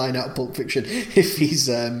 what's the line out of Pulp Fiction? If he's,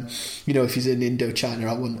 if he's in Indochina,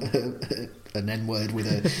 I want an N-word with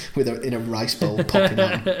a in a rice bowl popping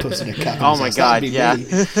out and putting a cat. Oh my god, yeah.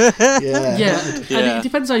 Yeah. And it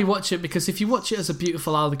depends how you watch it, because if you watch it as a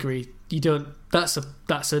beautiful allegory, you don't. That's a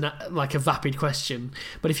like a vapid question.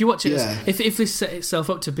 But if you watch it, if this set itself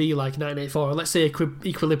up to be like 1984, or let's say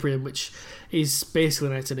Equilibrium, which is basically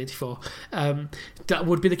 1984, that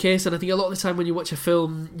would be the case. And I think a lot of the time when you watch a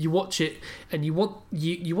film, you watch it and you want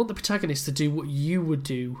the protagonist to do what you would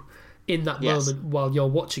do in that moment while you're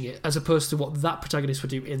watching it, as opposed to what that protagonist would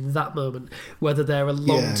do in that moment, whether they're a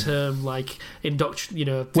long-term like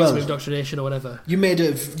indoctrination or whatever. You made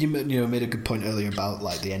a good point earlier about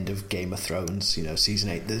like the end of Game of Thrones, season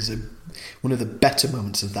 8. There's one of the better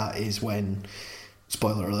moments of that is when,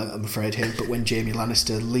 spoiler alert, I'm afraid here, but when Jaime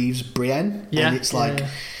Lannister leaves Brienne, and it's like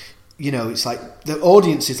it's like the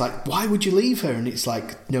audience is like, why would you leave her? And it's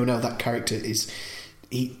like, no, that character is.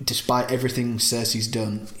 Despite everything Cersei's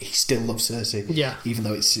done, he still loves Cersei. Yeah. Even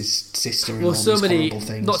though it's his sister and all these horrible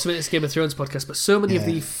things. Not to make this Game of Thrones podcast, but so many of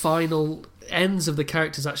the final ends of the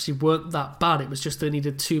characters actually weren't that bad. It was just they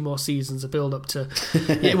needed 2 more seasons of build up to.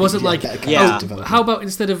 It wasn't how about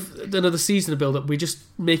instead of another season of build up, we just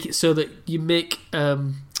make it so that you make.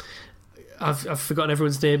 I've forgotten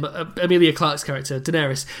everyone's name. Emilia Clarke's character,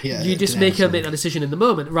 Daenerys. You just make her make that decision in the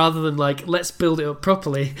moment, rather than like, let's build it up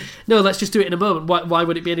properly. No, let's just do it in a moment. Why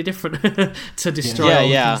would it be any different to destroy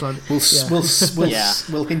all things like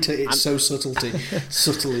We'll hint at it so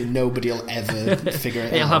subtly nobody'll ever figure it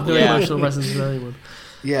out. It'll have no emotional resonance with anyone.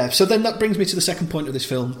 Yeah, so then that brings me to the second point of this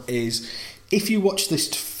film is, if you watch this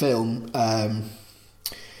film...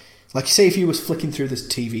 like, say, if you was flicking through the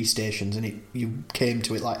TV stations and you came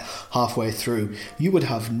to it like halfway through, you would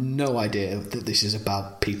have no idea that this is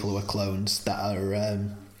about people who are clones that are, are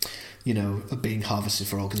being harvested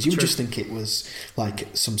for organs. You would just think it was like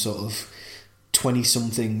some sort of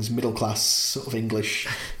 20-somethings, middle-class sort of English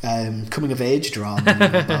coming-of-age drama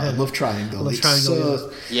about a love triangle.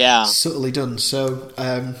 Subtly done. So,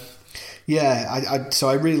 I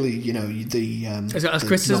really, the... is that as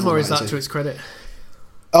criticism or is that to its credit?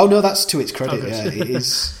 Oh no, that's to its credit. It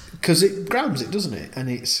is, because it grounds it, doesn't it? And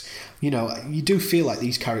it's you do feel like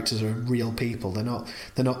these characters are real people. They're not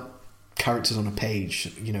characters on a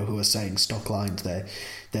page, who are saying stock lines. They're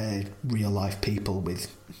real life people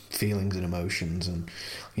with feelings and emotions, and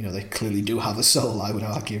they clearly do have a soul, I would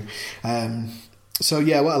argue. What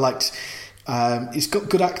I liked. It's got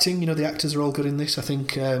good acting. The actors are all good in this. I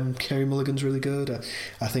think Carey Mulligan's really good.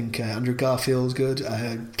 I think Andrew Garfield's good.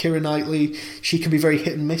 Keira Knightley, she can be very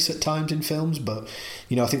hit and miss at times in films, but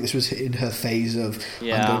I think this was in her phase of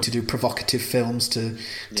I'm going to do provocative films to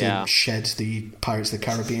shed the Pirates of the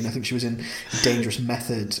Caribbean. I think she was in Dangerous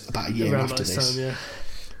Method about a year after this. Time,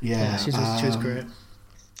 she was great.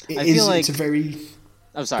 It's a very...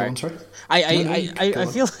 I'm sorry. I'm sorry. I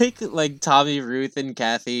feel like Tommy, Ruth, and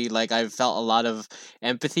Kathy, like, I've felt a lot of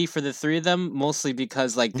empathy for the 3 of them, mostly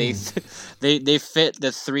because like they fit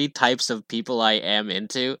the 3 types of people I am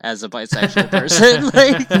into as a bisexual person.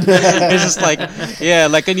 Like, it's just like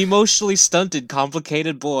like an emotionally stunted,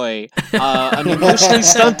 complicated boy, an emotionally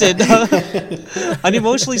stunted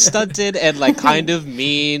and like kind of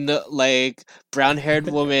mean, like, brown-haired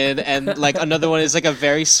woman, and like another one is like a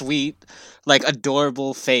very sweet, like,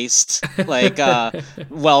 adorable faced, like,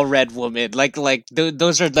 well-read woman. Like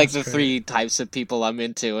those are like the 3 types of people I'm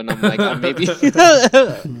into, and I'm like, maybe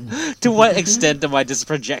to what extent am I just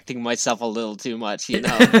projecting myself a little too much?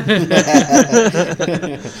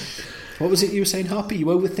 What was it you were saying, Harpy? You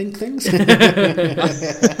overthink things?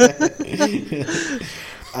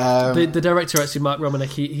 The director, actually, Mark Romanek,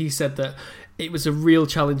 he said that it was a real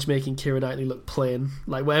challenge making Keira Knightley look plain.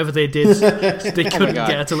 Like, whatever they did, they couldn't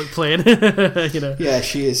get her to look plain. Yeah,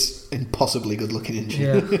 she is impossibly good looking, isn't she?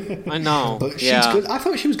 Yeah. I know. But she's good. I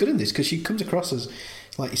thought she was good in this because she comes across as,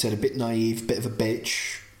 like you said, a bit naive, bit of a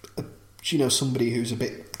bitch. Somebody who's a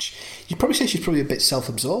bit... You'd probably say she's probably a bit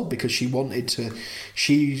self-absorbed because she wanted to...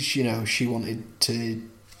 She wanted to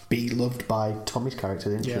be loved by Tommy's character,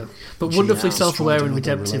 didn't she? But wonderfully self-aware and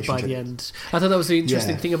redemptive by the end. I thought that was the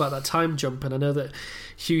interesting thing about that time jump, and I know that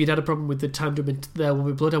Hugh, you'd had a problem with the time jump in There Will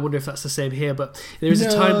Be Blood. I wonder if that's the same here, but there is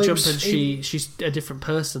a time jump and she's a different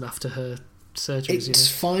person after her surgeries.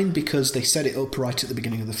 It's fine because they set it up right at the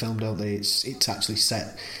beginning of the film, don't they? It's actually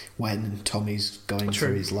set when Tommy's going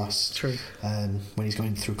through his last... when he's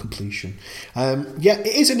going through completion. It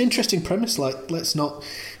is an interesting premise. Like, let's not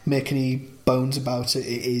make any bones about it.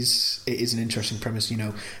 It is an interesting premise.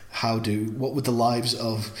 What would the lives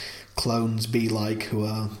of clones be like who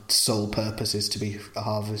are sole purpose is to be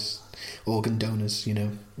harvested organ donors.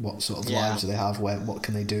 What sort of lives do they have? What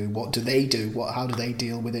can they do? What do they do? How do they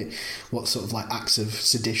deal with it? What sort of acts of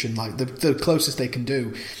sedition? The closest they can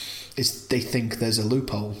do is they think there's a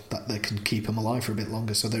loophole that they can keep them alive for a bit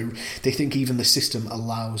longer. So they think even the system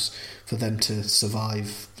allows for them to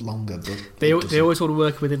survive longer. But they always want to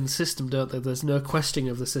work within the system, don't they? There's no questioning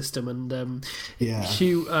of the system. And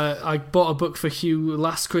Hugh, I bought a book for Hugh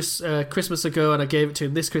last Christmas ago, and I gave it to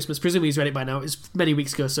him this Christmas. Presumably he's read it by now. It's many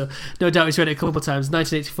weeks ago, so no doubt he's read it a couple of times.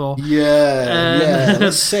 1984. Yeah.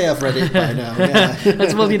 Let's say I've read it by now.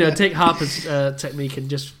 Yeah. Well, take Harper's technique and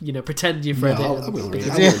just pretend you've read it. I will read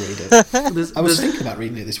it. I was thinking about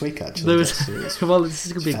reading it this week, actually. Well, this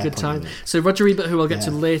is going to be a good time. So Roger Ebert, who I'll get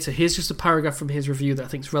to later, here's just a paragraph from his review that I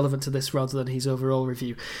think is relevant to this rather than his overall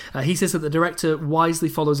review. He says that the director wisely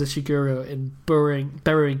follows Ishiguro in burying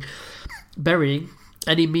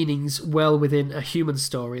any meanings well within a human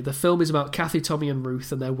story. The film is about Kathy, Tommy and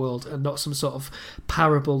Ruth and their world, and not some sort of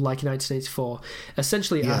parable like in 1984.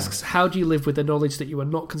 Essentially asks, how do you live with the knowledge that you are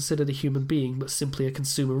not considered a human being but simply a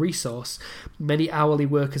consumer resource? Many hourly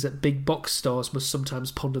workers at big box stores must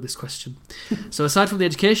sometimes ponder this question. So aside from the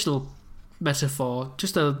educational metaphor,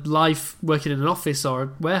 just a life working in an office or a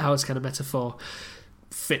warehouse kind of metaphor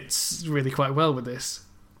fits really quite well with this.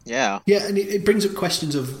 Yeah, and it brings up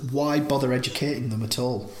questions of why bother educating them at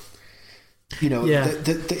all.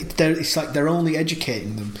 It's like they're only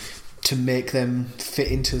educating them to make them fit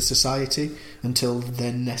into society until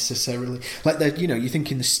they're necessarily you're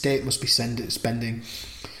thinking the state must be spending,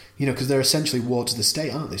 because they're essentially wards of the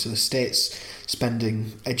state, aren't they? So the state's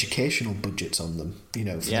spending educational budgets on them, for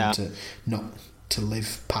them to not to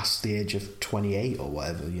live past the age of 28 or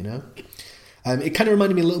whatever, It kind of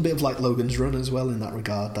reminded me a little bit of Logan's Run as well in that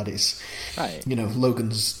regard. That it's, right.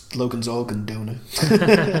 Logan's organ donor.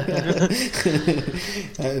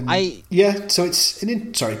 So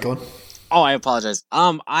it's sorry, go on. Oh, I apologize.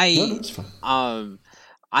 No, it's fine.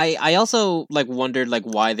 I also wondered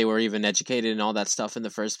why they were even educated and all that stuff in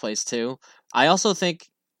the first place too. I also think,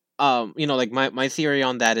 my theory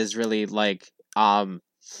on that is really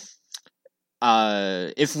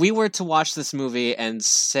if we were to watch this movie and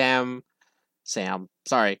Sam,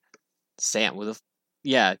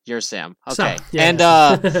 you're Sam. Okay. Sam,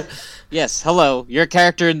 yeah. And, yes, hello, you're a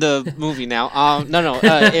character in the movie now.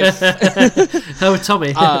 If...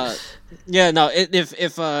 Tommy.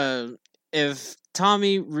 If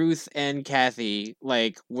Tommy, Ruth, and Kathy,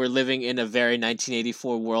 were living in a very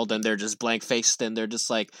 1984 world and they're just blank-faced and they're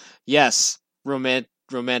just yes,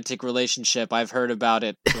 romantic relationship, I've heard about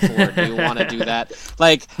it before, do you want to do that?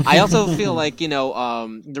 I also feel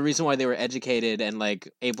the reason why they were educated and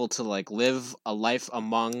able to live a life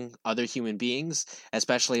among other human beings,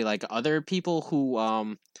 especially other people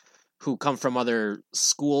who come from other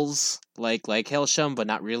schools like Hailsham, but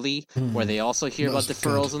not really, where they also hear about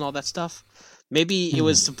deferrals and all that stuff. Maybe it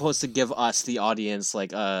was supposed to give us, the audience,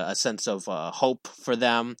 a sense of hope for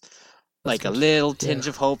them, a little tinge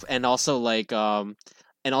of hope, and also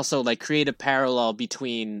create a parallel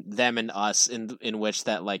between them and us in which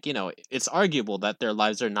that it's arguable that their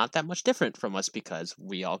lives are not that much different from us because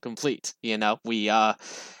we all complete, we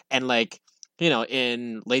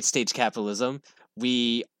in late stage capitalism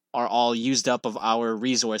we are all used up of our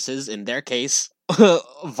resources, in their case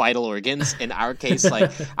vital organs, in our case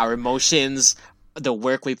our emotions, the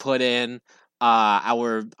work we put in,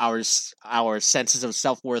 our senses of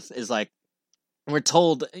self-worth is we're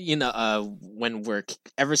told, when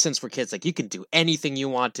ever since we're kids, you can do anything you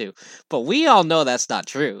want to, but we all know that's not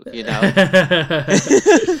true,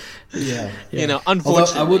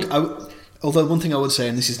 Unfortunately. Although one thing I would say,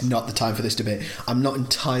 and this is not the time for this debate, I'm not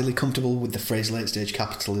entirely comfortable with the phrase late stage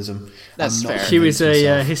capitalism. That's fair. Hugh is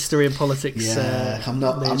a history and politics. I'm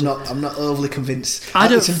not overly convinced. I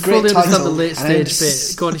don't fully understand the late stage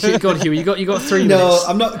bit. Go on, Hugh. You got 3 minutes. No,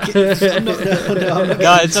 I'm not. I'm not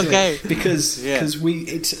no, it's okay because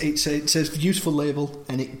it's a useful label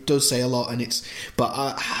and it does say a lot, and there's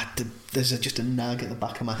just a nag at the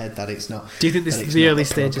back of my head that it's not. Do you think this is the early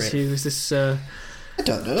stages, Hugh? Is this? I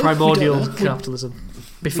don't know. Primordial capitalism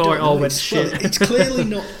before it all went shit. Well, it's clearly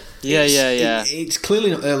not. Yeah. It's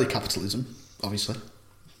clearly not early capitalism, obviously.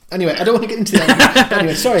 Anyway, I don't want to get into that.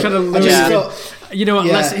 Anyway, sorry. You know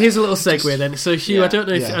what? Here's a little segue then. So, Hugh, I don't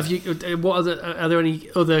know if are there any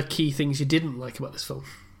other key things you didn't like about this film?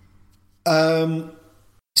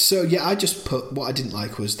 So I just put what I didn't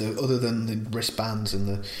like was other than the wristbands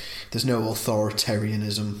and there's no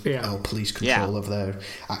authoritarianism or police control of their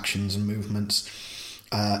actions and movements.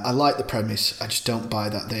 I like the premise. I just don't buy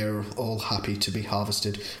that they're all happy to be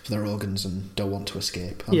harvested for their organs and don't want to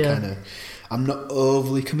escape. I'm not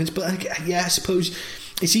overly convinced, but I suppose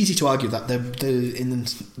it's easy to argue that in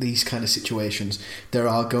these kind of situations there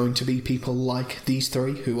are going to be people like these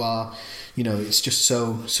three who are, you know, it's just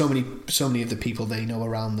so many of the people they know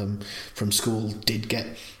around them from school did get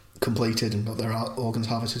completed and got their organs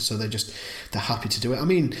harvested, so they're happy to do it. I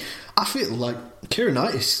mean, I feel like Keira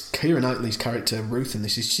Knightley's character Ruth in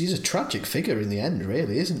this she's a tragic figure in the end,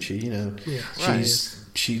 really, isn't she? You know,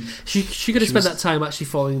 she could have spent that time actually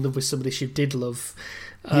falling in love with somebody she did love.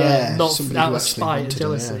 Not out of spite and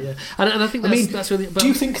jealousy. Yeah. And I think that's really. Do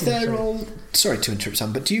you think they're all? Sorry to interrupt,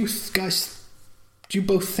 Sam, but do you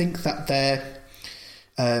both think that they're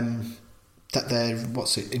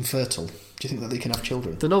infertile? Do you think that they can have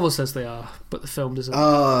children? The novel says they are, but the film doesn't.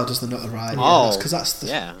 Oh, does the not right? Oh, because that's the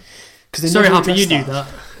yeah. Sorry, Harper, you knew that.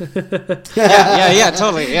 yeah,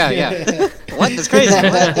 totally. Yeah. What? That's crazy.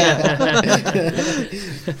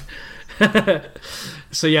 What?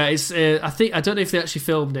 So yeah, it's. I don't know if they actually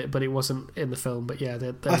filmed it, but it wasn't in the film. But yeah,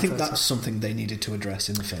 I think that's something they needed to address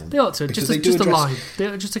in the film. They ought to just a line.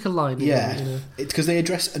 They just take a line. Yeah, you know? It's because they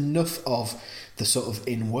address enough of the sort of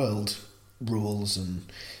in-world rules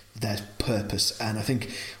and their purpose, and I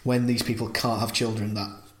think when these people can't have children,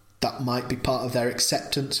 that might be part of their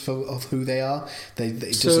acceptance of who they are.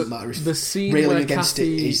 It doesn't matter if the scene railing against it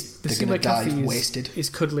is they're going to die wasted. Is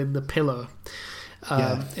cuddling the pillow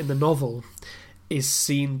in the novel is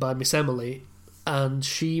seen by Miss Emily, and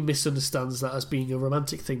she misunderstands that as being a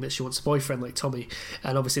romantic thing, that she wants a boyfriend like Tommy.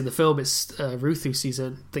 And obviously in the film it's Ruth who sees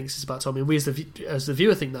her, thinks it's about Tommy, and we as the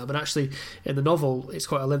viewer think that, but actually in the novel it's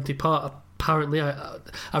quite a lengthy part. Apparently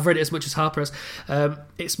I've read it as much as Harper has.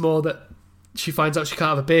 It's more that she finds out she can't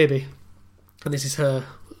have a baby, and this is her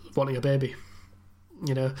wanting a baby,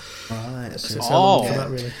 you know. Right. So it's for that,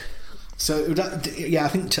 really. So I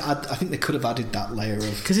think they could have added that layer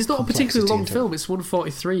of, because it's not a particularly long film. It's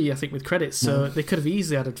 1:43, I think, with credits. So they could have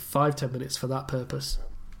easily added 5-10 minutes for that purpose.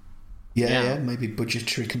 Yeah, maybe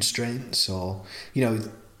budgetary constraints, or you know.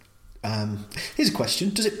 Here's a question: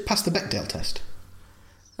 does it pass the Bechdel test?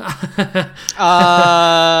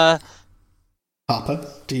 Harper,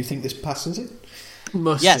 do you think this passes it?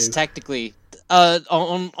 Yes, technically.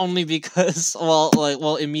 Only because,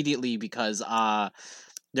 immediately because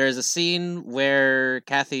there is a scene where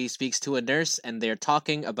Kathy speaks to a nurse and they're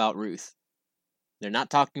talking about Ruth. They're not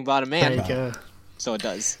talking about a man. There you go. So it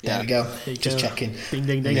does. There we go. Just checking. Ding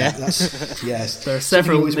ding ding. Yeah, yes. There are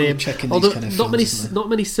several names. Although kind of not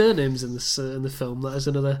many surnames in the film. That is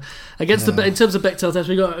another. Against in terms of Bechdel test,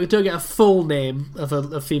 we don't get a full name of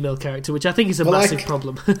a female character, which I think is a massive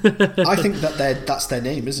problem. I think that's their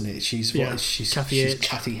name, isn't it? She's Kathy H.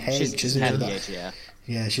 Kathy H, isn't it? Yeah.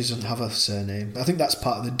 Yeah, she doesn't have a surname. I think that's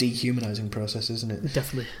part of the dehumanising process, isn't it?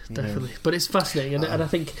 Definitely. But it's fascinating, and I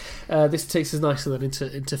think this takes us nicely then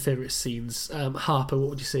into favourite scenes. Harper, what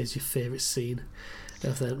would you say is your favourite scene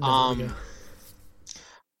of the novel?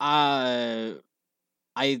 Oh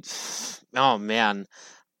man,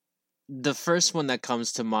 the first one that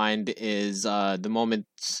comes to mind is the moment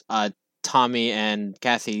Tommy and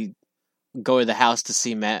Kathy go to the house to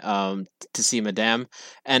see Madame,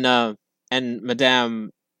 and Madame,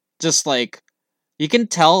 just like, you can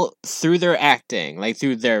tell through their acting, like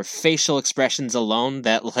through their facial expressions alone,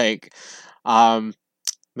 that like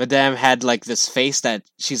Madame had like this face that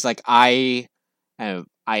she's like, I'm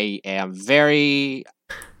very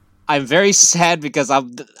sad because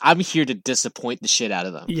I'm here to disappoint the shit out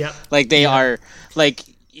of them. Yeah, like they are like.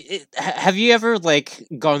 Have you ever like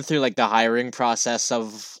gone through like the hiring process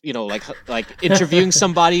of, you know, like interviewing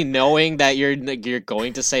somebody knowing that you're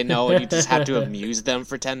going to say no and you just have to amuse them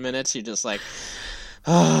for 10 minutes? You're just like,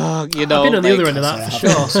 oh, you know. I've been on the other end of that for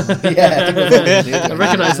sure. Yeah, I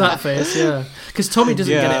recognise that face. Yeah, because Tommy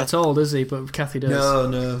doesn't get it at all, does he? But Kathy does.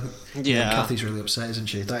 No. Yeah, Kathy's really upset, isn't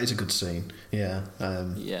she? That is a good scene. Yeah.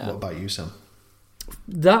 What about you, Sam?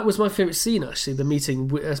 That was my favourite scene, actually, the meeting,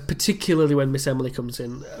 particularly when Miss Emily comes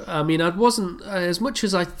in. I mean, I wasn't, as much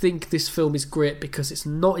as I think this film is great because it's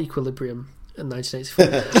not Equilibrium in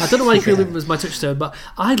 1984. I don't know why Equilibrium was my touchstone, but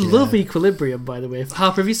I love Equilibrium, by the way.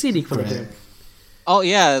 Harper, have you seen Equilibrium? Right. Oh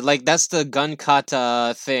yeah, like that's the gun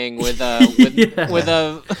kata thing with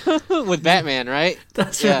with Batman, right?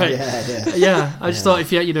 That's right. Yeah. I just thought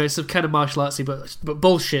if it's some kind of martial artsy, but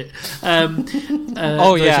bullshit.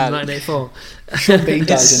 Oh yeah, 1984. Sean Bean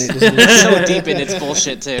dies in it, doesn't it? It's so deep in its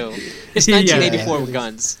bullshit too. It's 1984 with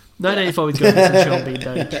guns. 1984 with guns and Sean Bean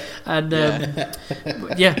died. And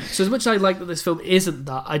so as much as I like that this film isn't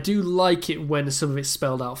that, I do like it when some of it's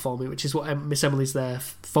spelled out for me, which is what Miss Emily's there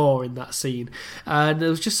for in that scene. And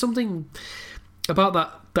there was just something about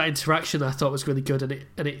that interaction that I thought was really good, and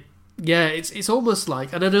it's almost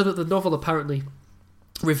like, and I know that the novel apparently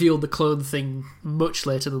revealed the clone thing much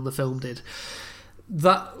later than the film did.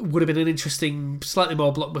 That would have been an interesting, slightly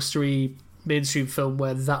more blockbustery mainstream film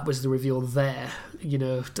where that was the reveal there. You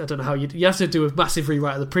know, I don't know how you have to do a massive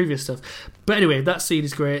rewrite of the previous stuff. But anyway, that scene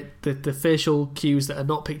is great. The facial cues that are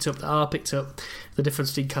not picked up, that are picked up, the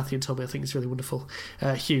difference between Kathy and Tommy, I think is really wonderful.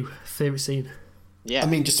 Hugh, favourite scene? Yeah. I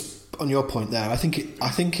mean, just on your point there, I think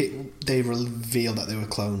they revealed that they were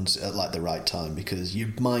clones at like the right time, because your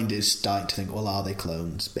mind is starting to think, well, are they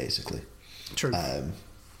clones, basically? True.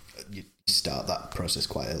 You start that process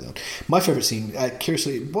quite early on. My favourite scene,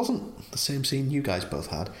 curiously, it wasn't the same scene you guys both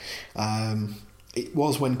had. It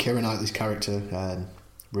was when Keira Knightley's character,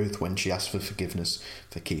 Ruth, when she asked for forgiveness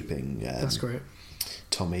for keeping That's great.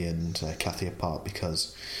 Tommy and Kathy apart,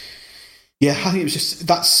 because I think it was just,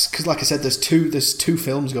 that's because, like I said, there's two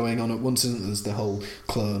films going on at once, isn't there? There's the whole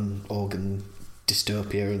clone organ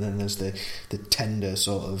dystopia, and then there's the tender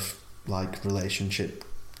sort of like relationship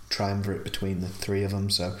triumvirate between the three of them.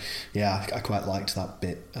 So yeah, I quite liked that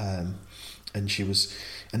bit. And she was,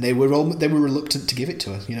 and they were reluctant to give it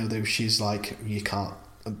to her. You know, she's like, you can't.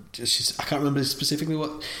 I can't remember specifically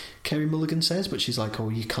what Carey Mulligan says, but she's like, oh,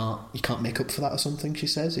 you can't make up for that or something. She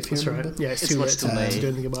says, if you that's remember. Right. Yeah, it's too late to do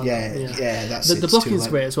anything about that. Yeah, that's the blocking is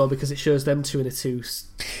great as well, because it shows them two in a two.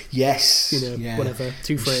 Yes, whatever,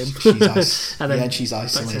 two frame. And she's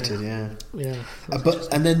isolated. Yeah.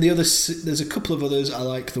 And then the other, there's a couple of others. I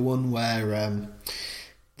like the one where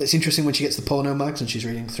it's interesting when she gets the porno mags and she's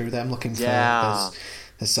reading through them looking for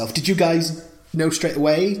herself. Did you guys know straight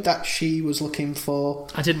away that she was looking for?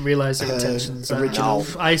 I didn't realise her intentions. Original.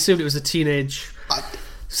 I assumed it was a teenage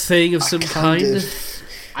thing of some kind.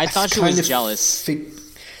 I thought she was jealous.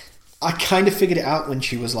 I kind of figured it out when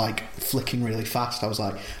she was like flicking really fast. I was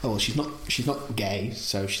like, oh well, she's not gay,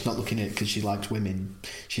 so she's not looking at it because she likes women.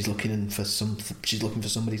 She's looking for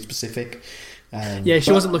somebody specific.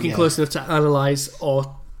 She wasn't looking close enough to analyse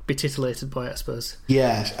or be titillated by it, I suppose.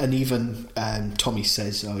 Yeah, and even Tommy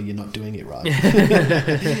says, "Oh, you're not doing it right,"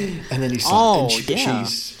 and then he's like,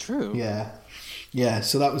 she's true. Yeah.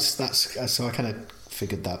 So that's so I kind of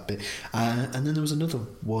figured that bit, and then there was another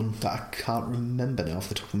one that I can't remember now off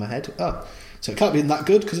the top of my head. Oh, so it can't be that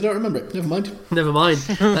good because I don't remember it. Never mind.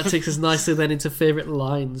 That takes us nicely then into favourite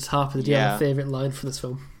lines. Harper, did you have a favourite line from this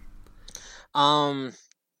film?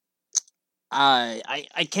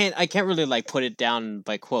 I can't really like put it down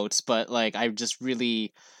by quotes, but like I just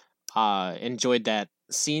really enjoyed that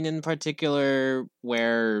scene in particular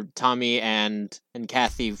where Tommy and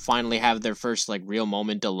Kathy finally have their first like real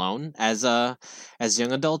moment alone as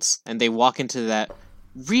young adults, and they walk into that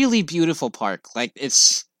really beautiful park. Like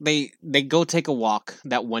it's they go take a walk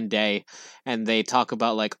that one day, and they talk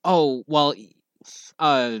about like, oh well,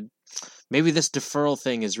 maybe this deferral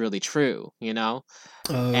thing is really true, you know?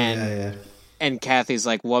 And Kathy's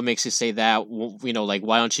like, what makes you say that? You know, like,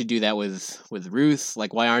 why don't you do that with Ruth?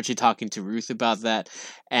 Like, why aren't you talking to Ruth about that?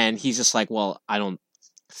 And he's just like, well, I don't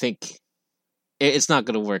think it's not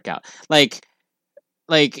going to work out. Like,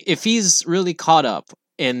 if he's really caught up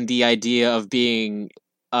in the idea of being,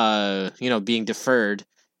 being deferred,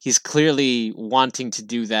 he's clearly wanting to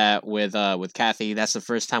do that with Kathy. That's the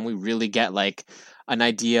first time we really get like an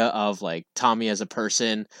idea of like Tommy as a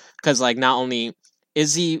person, because like not only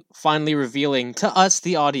is he finally revealing to us,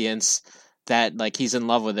 the audience, that like he's in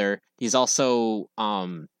love with her, he's also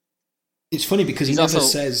it's funny because he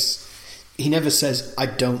never says I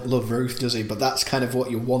don't love Ruth, does he? But that's kind of what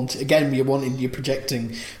you want. Again, you're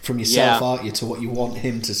projecting from yourself, aren't you, to what you want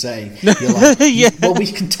him to say. You're like, well, we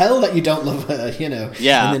can tell that you don't love her, you know.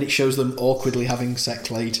 Yeah. And then it shows them awkwardly having sex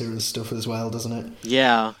later and stuff as well, doesn't it?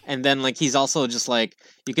 Yeah. And then like he's also just like,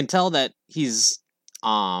 you can tell that he's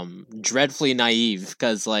dreadfully naive,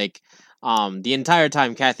 because like the entire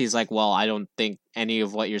time Kathy's like, well, I don't think any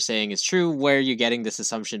of what you're saying is true. Where are you getting this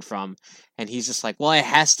assumption from? And he's just like, well, it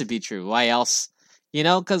has to be true. Why else? You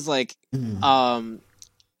know, because like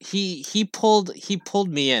he pulled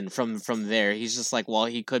me in from there. He's just like, well,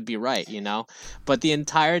 he could be right, you know. But the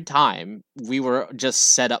entire time we were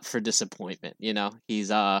just set up for disappointment, you know. He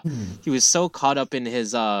was so caught up in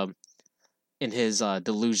his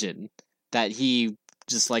delusion that he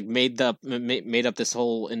just like made up this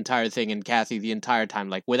whole entire thing, and Kathy the entire time,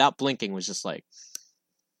 like without blinking, was just like,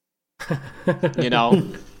 you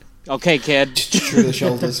know, okay, kid, through the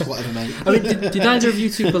shoulders, whatever, mate. I mean, did either of you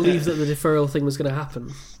two believe that the deferral thing was going to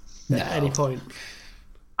happen at any point?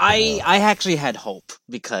 I actually had hope,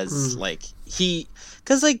 because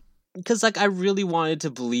because I really wanted to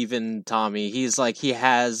believe in Tommy. He's like, he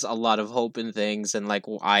has a lot of hope in things, and like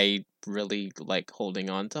I really like holding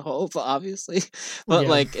on to hope, obviously. But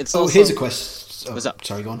like it's also... here's a question. What's up?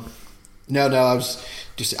 Sorry, go on. No, I was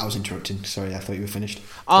interrupting. Sorry, I thought you were finished.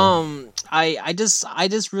 I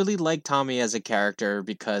just really like Tommy as a character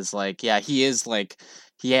because like he is like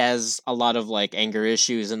he has a lot of like anger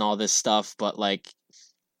issues and all this stuff, but like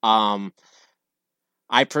I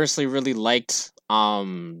personally really liked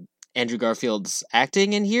Andrew Garfield's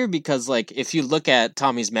acting in here because like if you look at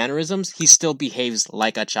Tommy's mannerisms, he still behaves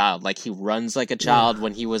like a child. Like he runs like a child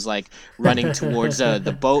when he was like running towards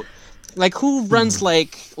the boat. Like who runs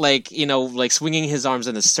like like swinging his arms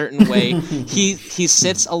in a certain way. He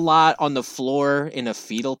sits a lot on the floor in a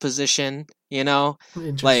fetal position,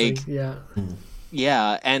 like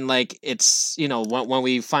yeah, and like it's when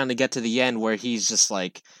we finally get to the end where he's just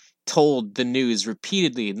like told the news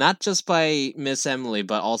repeatedly, not just by Miss Emily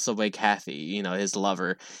but also by Kathy, his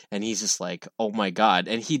lover, and he's just like, oh my god,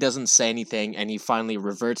 and he doesn't say anything, and he finally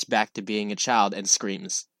reverts back to being a child and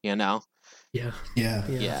screams. Yeah.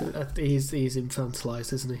 He's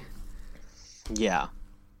infantilized, isn't he? Yeah.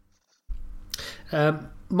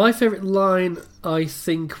 My favourite line, I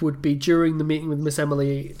think, would be during the meeting with Miss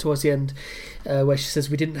Emily towards the end, where she says,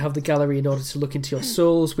 "We didn't have the gallery in order to look into your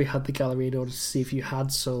souls. We had the gallery in order to see if you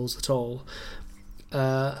had souls at all."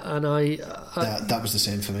 And that was the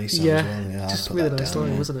same for me. Sam, yeah, as well. Yeah, just really nice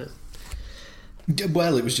line, wasn't it?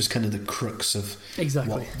 Well, it was just kind of the crux of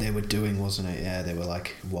exactly what they were doing, wasn't it? Yeah, they were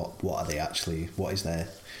like, what are they actually? What was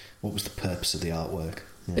the purpose of the artwork?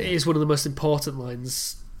 Yeah. It is one of the most important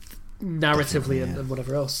lines narratively and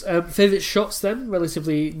whatever else. Favourite shots then,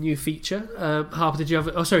 relatively new feature. Harper, did you have...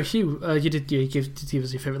 Oh, sorry, Hugh, you did give us your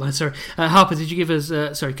favourite line. Sorry. Harper, did you give us...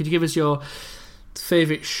 could you give us your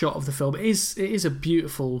favourite shot of the film? It is a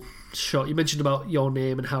beautiful shot. You mentioned about Your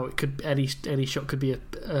Name and how it could any shot could be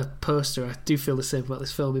a poster. I do feel the same about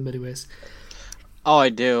this film in many ways. Oh, I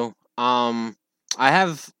do. I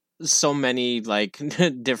have so many like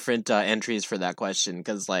different entries for that question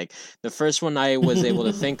because like the first one I was able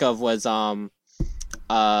to think of was when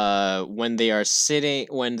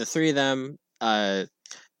the three of them,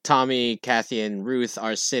 Tommy, Kathy, and Ruth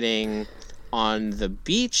are sitting on the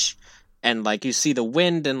beach, and like you see the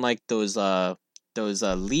wind and like those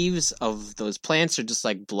leaves of those plants are just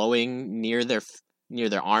like blowing near their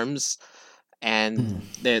arms, and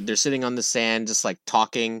they're sitting on the sand just like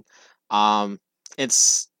talking.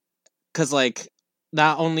 It's because like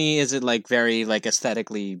not only is it like very like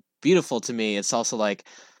aesthetically beautiful to me, it's also like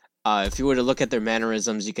if you were to look at their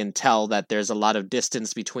mannerisms, you can tell that there's a lot of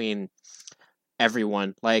distance between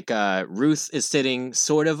everyone. Like Ruth is sitting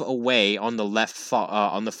sort of away on the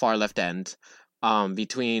on the far left end,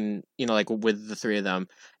 between like with the three of them,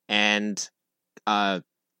 and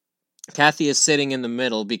Kathy is sitting in the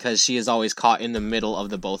middle because she is always caught in the middle of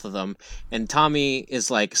the both of them, and Tommy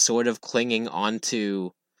is like sort of clinging onto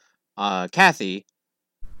Kathy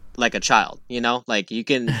like a child. Like you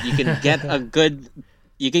can get a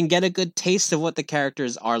good taste of what the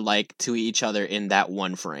characters are like to each other in that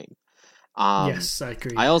one frame. Yes, I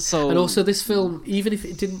agree. And also this film, even if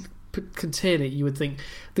it didn't contain it, you would think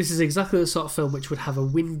this is exactly the sort of film which would have a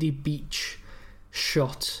windy beach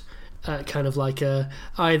shot, kind of like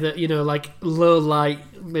either like low light,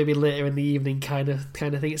 maybe later in the evening kind of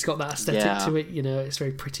thing. It's got that aesthetic to it. It's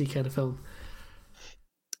very pretty kind of film.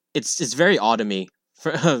 It's very autumny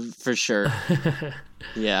for sure.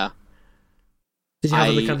 Yeah. Did you have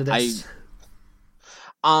other candidates?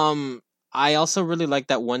 I also really like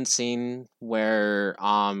that one scene where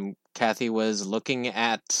Kathy was looking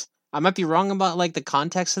at... I might be wrong about like the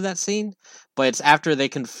context of that scene, but it's after they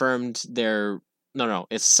confirmed their... No,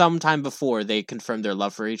 it's sometime before they confirmed their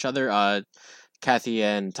love for each other, Kathy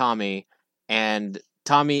and Tommy, and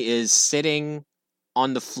Tommy is sitting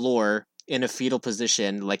on the floor in a fetal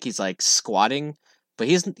position, like he's like squatting, but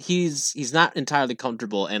he's not entirely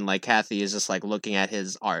comfortable, and like Kathy is just like looking at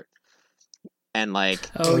his art. And like,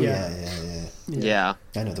 yeah.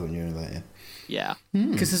 I know the one you're about, yeah.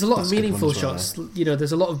 Because there's a lot of meaningful shots.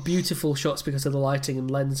 There's a lot of beautiful shots because of the lighting and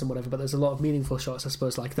lens and whatever. But there's a lot of meaningful shots, I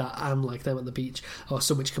suppose, like that and like them at the beach, or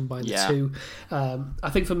some which combine the two. I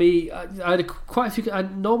think for me, I had quite a few.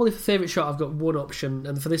 Normally for favourite shot, I've got one option,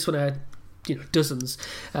 and for this one, I had dozens.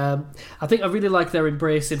 I think I really like their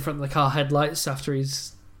embrace in front of the car headlights after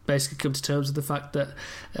he's basically come to terms with the fact that.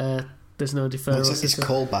 There's no deferral. Well, it's a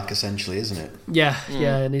callback, essentially, isn't it? Yeah,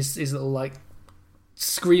 and his little like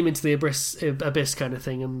scream into the abyss kind of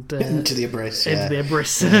thing, and into the abyss, into the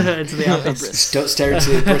abyss, into the abyss. Don't stare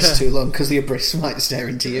into the abyss too long, because the abyss might stare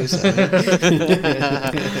into you. So.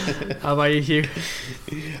 How about you, Hugh?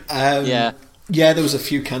 Yeah, there was a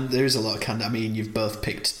few. There is a lot of I mean, you've both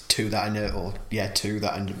picked two that I know, two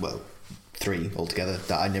that I 3 altogether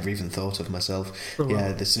that I never even thought of myself. Oh, wow.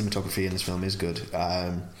 Yeah, the cinematography in this film is good.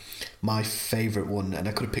 My favourite one, and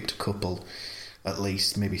I could have picked a couple, at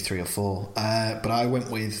least maybe 3 or 4, but I went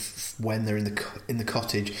with when they're in the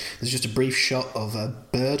cottage. There's just a brief shot of a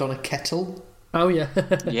bird on a kettle. Oh yeah.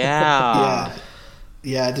 Yeah.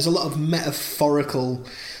 There's a lot of metaphorical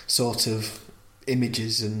sort of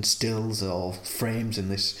images and stills or frames in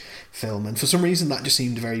this film, and for some reason that just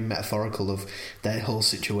seemed very metaphorical of their whole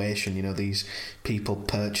situation. You know, these people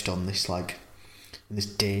perched on this in this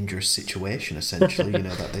dangerous situation, essentially. You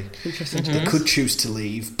know, that they could choose to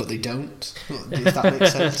leave, but they don't. If that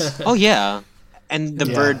makes sense. Oh yeah, and the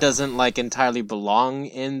bird doesn't entirely belong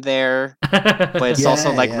in there, but it's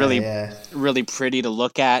also really pretty to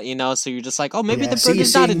look at. You know, so you're just like, oh, maybe the bird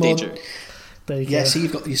is not in danger. Yeah, so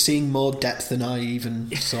you're seeing more depth than I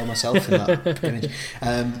even saw myself in that image.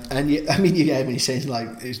 When you're saying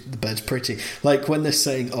the bird's pretty, when they're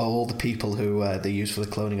saying, oh, all the people who they use for the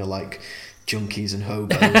cloning are junkies and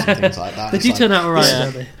hobos and things like that. They do turn out alright,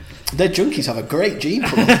 don't they? Their junkies have a great gene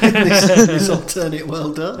pool in this alternate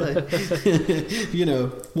world, don't they? You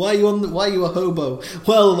know, why are you a hobo?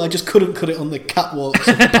 Well, I just couldn't cut it on the catwalks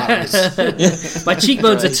of Paris. My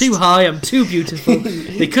cheekbones are too high. I'm too beautiful.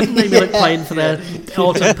 They couldn't make me look plain for their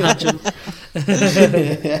autumn pageant. I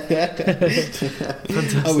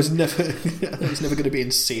was never going to be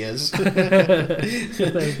in Sears.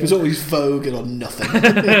 It was always Vogue and on nothing,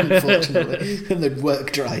 unfortunately, and the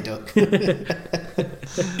work dried up.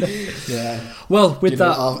 Yeah. Well, with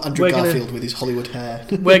that, Andrew Garfield with his Hollywood hair.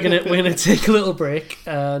 we're gonna take a little break,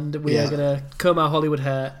 and we are gonna comb our Hollywood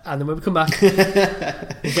hair, and then when we come back,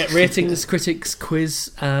 we'll get ratings, critics,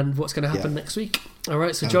 quiz, and what's going to happen next week. All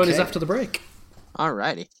right, so join us after the break.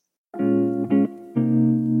 Alrighty.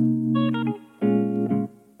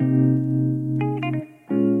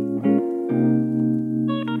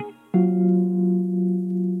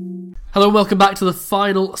 Hello and welcome back to the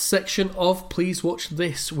final section of Please Watch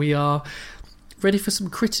This. We are ready for some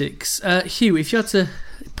critics. Hugh, if you had to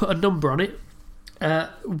put a number on it,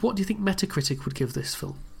 what do you think Metacritic would give this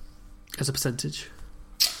film as a percentage?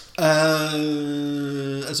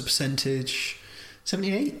 As a percentage,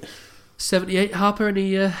 78. 78. Harper,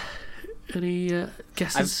 any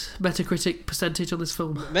guesses? Metacritic percentage on this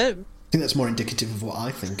film? I think that's more indicative of what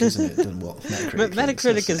I think, isn't it, than what Metacritic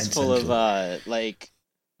Metacritic is full of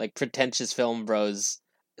pretentious film bros.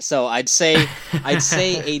 So I'd say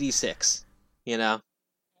 86. You know,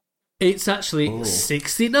 it's actually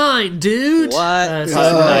 69, dude. What?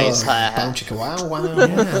 Nice. Wow.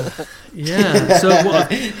 Yeah. So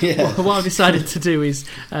what I've decided to do is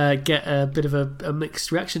get a bit of a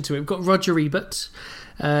mixed reaction to it. We've got Roger Ebert.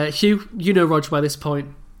 Hugh, you know Roger by this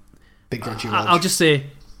point. Big Roger. I'll just say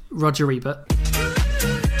Roger Ebert.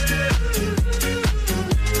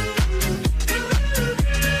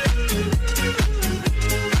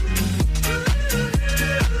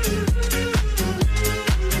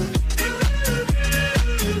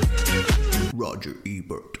 Roger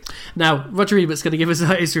Ebert. Now, Roger Ebert's going to give us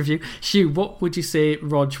his review. Hugh, what would you say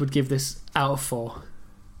Rog would give this out of 4?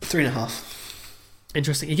 3.5.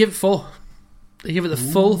 Interesting. You give it 4. You give it the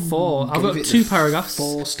full 4. I've got 2 paragraphs.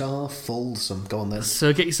 4-star full. Go on then.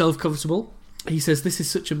 So get yourself comfortable. He says, this is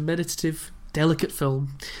such a meditative, delicate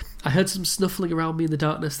film. I heard some snuffling around me in the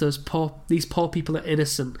darkness. These poor people are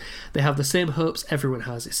innocent. They have the same hopes everyone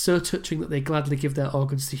has. It's so touching that they gladly give their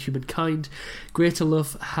organs to humankind. Greater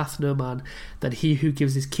love hath no man than he who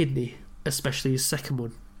gives his kidney, especially his second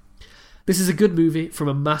one. This is a good movie from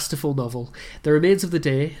a masterful novel. The Remains of the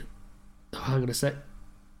Day... Oh, hang on a sec.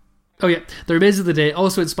 Oh yeah, The Remains of the Day,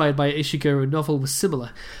 also inspired by an Ishiguro novel, was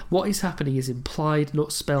similar. What is happening is implied,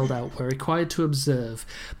 not spelled out. We're required to observe.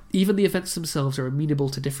 Even the events themselves are amenable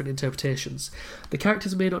to different interpretations. The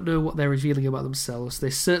characters may not know what they're revealing about themselves. They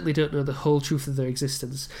certainly don't know the whole truth of their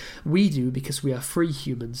existence. We do, because we are free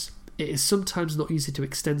humans. It is sometimes not easy to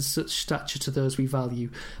extend such stature to those we value,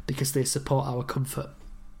 because they support our comfort.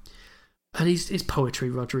 And he's poetry,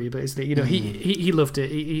 Roger Ebert, isn't it? You know, he loved it.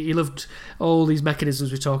 He loved all these mechanisms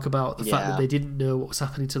we talk about. The fact that they didn't know what was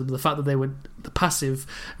happening to them. The fact that they went passive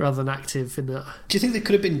rather than active. In that. Do you think they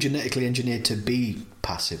could have been genetically engineered to be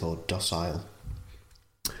passive or docile?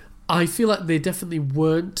 I feel like they definitely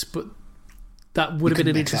weren't, but that would have been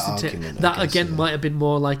an interesting take. That again might have been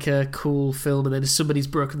more like a cool film, and then somebody's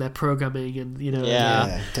broken their programming, and you know,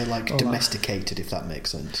 they're like domesticated, if that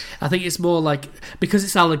makes sense. I think it's more like, because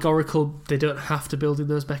it's allegorical, they don't have to build in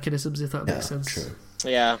those mechanisms, if that makes sense. True.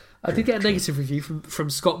 Yeah, I did get a negative review from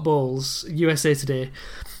Scott Bowles, USA Today.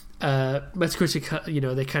 Metacritic, you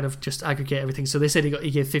know, they kind of just aggregate everything. So they said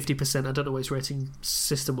he gave 50%. I don't know what his rating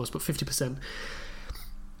system was, but 50%.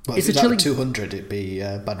 Well, it's if a it was chilling. 200, it'd be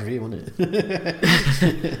a bad review, wouldn't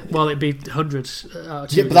it? Well, it'd be 100 out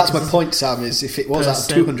of Yeah, but that's my 200. point, Sam. Is if it was at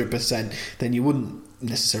Percent. 200%, then you wouldn't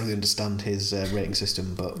necessarily understand his rating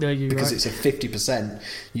system. But No, you're because right. it's a 50%,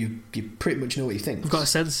 you pretty much know what you think. I've got a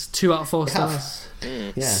sense. 2 out of 4 You have. stars.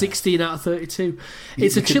 Yeah. 16 out of 32. You-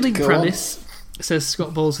 It's a you could chilling go premise, says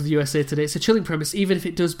Scott Bowles of USA Today. It's a chilling premise, even if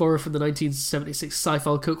it does borrow from the 1976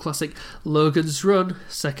 sci-fi cult classic Logan's Run,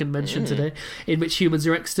 second mention today, in which humans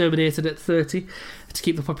are exterminated at 30 to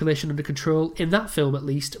keep the population under control. In that film, at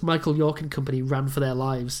least, Michael York and company ran for their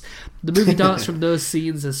lives. The movie darts from those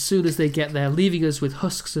scenes as soon as they get there, leaving us with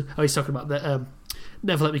husks of... Oh, he's talking about the...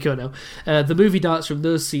 Never Let Me Go Now. The movie darts from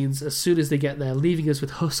those scenes as soon as they get there, leaving us with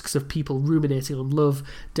husks of people ruminating on love,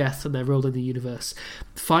 death, and their role in the universe.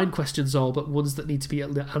 Fine questions all, but ones that need to be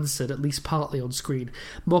answered at least partly on screen.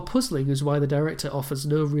 More puzzling is why the director offers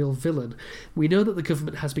no real villain. We know that the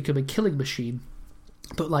government has become a killing machine,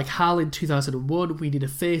 but like HAL in 2001, we need a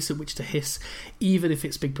face at which to hiss, even if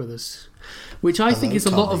it's Big Brothers. Which I think is a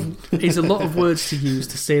lot of words to use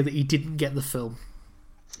to say that he didn't get the film.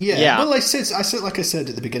 Yeah. Well, like I said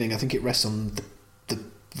at the beginning, I think it rests on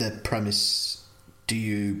the premise. Do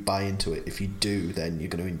you buy into it? If you do, then you're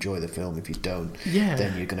going to enjoy the film. If you don't,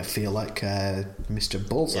 then you're going to feel like Mr.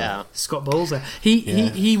 Bullseye. Yeah, Scott Bowles.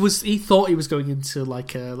 He thought he was going into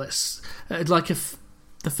like the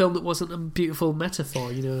film that wasn't a beautiful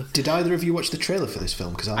metaphor, you know. Did either of you watch the trailer for this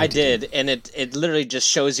film? Because I did, and it literally just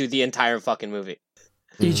shows you the entire fucking movie.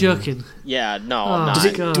 Are you joking? Yeah, no, Oh, I'm not.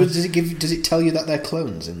 Does it tell you that they're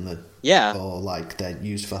clones in the? Yeah. Or like they're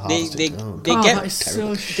used for They harvesting? That is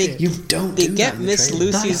so shit. You don't. They do get that in the Miss trailer.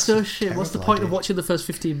 Lucy's- That is so shit. What's the Terrible point of idea. watching the first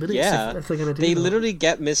 15 minutes Yeah, if they're going to do they that? literally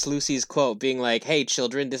get Miss Lucy's quote being like, "Hey,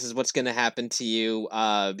 children, this is what's going to happen to you."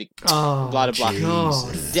 Oh, blah blah blah.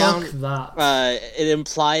 God, Down- fuck that. It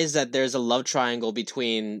implies that there's a love triangle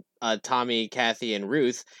between Tommy, Kathy, and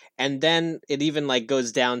Ruth, and then it even like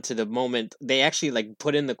goes down to the moment they actually like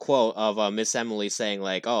put in the quote of Miss Emily saying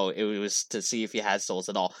like, "Oh, it was to see if you had souls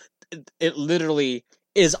at all." It literally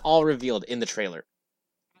is all revealed in the trailer.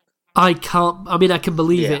 I can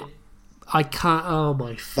believe Yeah. it. I can't. Oh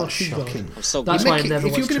my That's fucking shocking. god! I'm so That's glad. why I If never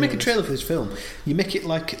you're watched going to make a trailers. trailer for this film, you make it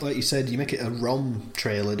like you said, you make it a rom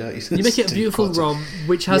trailer, don't you? You make it a beautiful rom,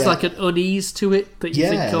 which has Yeah. like an unease to it that you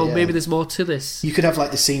Yeah, think, oh, yeah. maybe there's more to this. You could have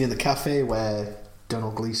like the scene in the cafe where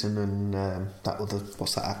Donald Gleason and that other,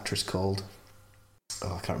 what's that actress called?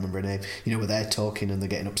 Oh, I can't remember her name. You know, where they're talking and they're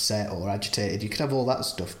getting upset or agitated. You could have all that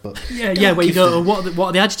stuff, but Yeah, don't where you give go, them- what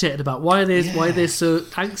are they agitated about? Why are they so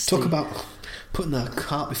angsty? Talk about putting the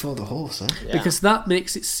cart before the horse, eh? Yeah. Because that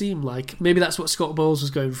makes it seem like maybe that's what Scott Bowles was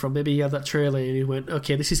going from. Maybe he had that trailer and he went,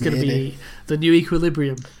 okay, this is going to be Maybe. the new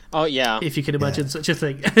equilibrium, Oh yeah. if you can imagine such a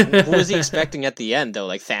thing. Who was he expecting at the end though?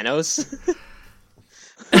 Like Thanos?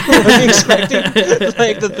 Was he expecting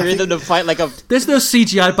like the three of them to fight like a? There's no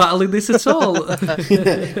CGI battle in this at all. Where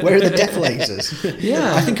are the death lasers?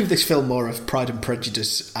 Yeah. I think of this film more of Pride and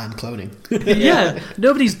Prejudice and cloning. Yeah,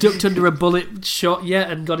 nobody's ducked under a bullet shot yet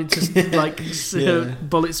and got into like Yeah.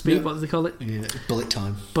 bullet speed. No. What do they call it? Yeah, bullet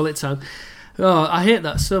time. Bullet time. Oh, I hate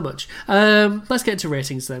that so much. Let's get into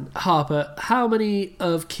ratings then. Harper, how many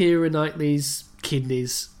of Keira Knightley's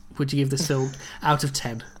kidneys would you give this film out of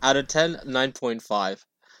 10? Out of 10, 9.5.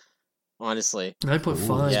 Honestly,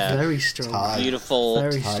 9.5, Ooh, yeah. very It's strong. high. beautiful,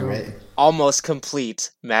 Very High strong. rating. almost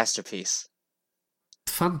complete masterpiece.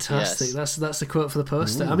 Fantastic. Yes. That's the quote for the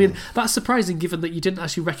poster. I mean, that's surprising given that you didn't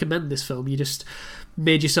actually recommend this film. You just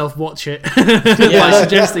made yourself watch it by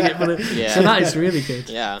suggesting it. Yeah. So that is really good.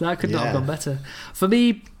 Yeah. That could not have Yeah. gone better. For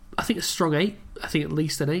me, I think a strong 8. I think at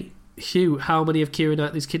least an 8. Hugh, how many of Keira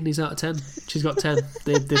Knightley's kidneys out of 10? She's got 10.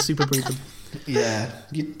 They super breed them. Yeah.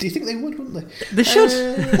 Do you think they would, wouldn't they? They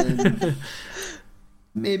should.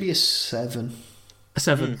 Maybe a 7. A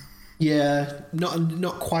 7. Yeah,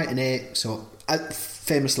 not quite an 8. So,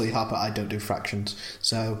 famously, Harper, I don't do fractions.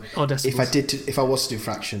 So, Or decimals. if I was to do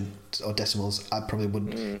fractions or decimals, I probably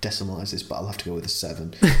wouldn't decimalise this, but I'll have to go with a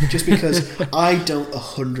 7, just because I don't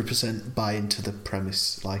 100% buy into the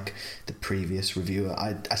premise like the previous reviewer.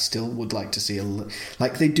 I still would like to see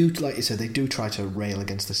like they do, like you said, they do try to rail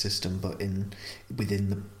against the system, but within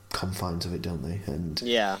the confines of it, don't they? And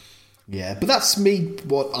Yeah. yeah, but that's me,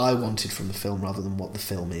 what I wanted from the film rather than what the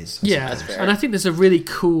film is. Yeah, That's fair. and I think there's a really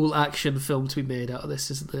cool action film to be made out of this,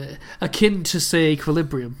 isn't there? Akin to, say,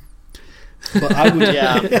 Equilibrium. But I would,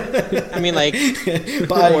 Yeah. I mean, like,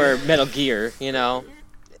 but or Metal Gear, you know?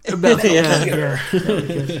 Yeah.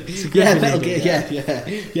 It's a good yeah, video Metal game.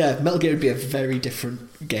 Gear, yeah. Metal Gear would be a very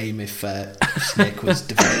different game if Snake was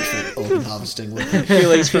developed for organ harvesting. wouldn't it?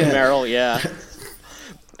 Felix from Merrill, yeah.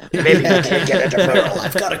 Maybe I can't get a deferral.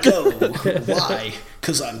 I've got to go. Why?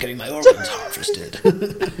 Because I'm getting my organs harvested.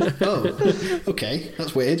 Oh, okay,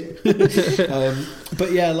 that's weird.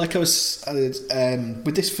 But yeah, like I was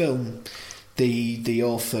with this film, the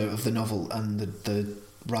author of the novel and the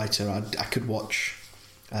writer, I could watch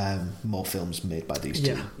more films made by these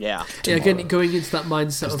two. Yeah. Again, going into that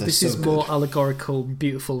mindset of this is more allegorical,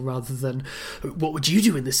 beautiful, rather than what would you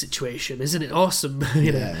do in this situation? Isn't it awesome?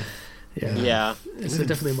 you know. Yeah. It's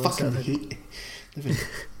definitely a mindset. Live in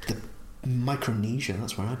the Micronesia.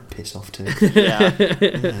 That's where I'd piss off to. Yeah.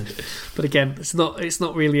 But again, it's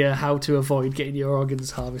not really a how to avoid getting your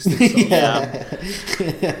organs harvested.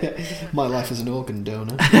 My life as an organ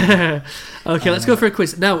donor. Okay, let's go for a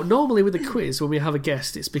quiz. Now, normally with a quiz, when we have a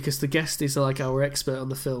guest, it's because the guest is like our expert on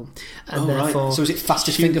the film, and therefore. Right. So is it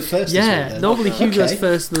fastest finger first? Yeah, normally Hugh goes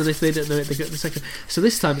first, and then if they don't know it, they go the second. So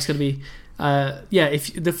this time it's going to be,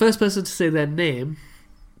 if the first person to say their name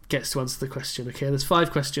gets to answer the question. Okay, there's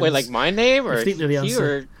 5 questions. Wait, like my name or I think they're the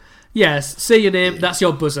answer. or... Yes, say your name. That's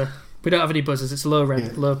your buzzer. We don't have any buzzers. It's low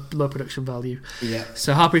production value. Yeah.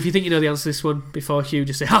 So Harper, if you think you know the answer to this one before Hugh,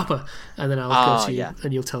 just say Harper, and then I'll go to you,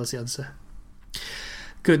 and you'll tell us the answer.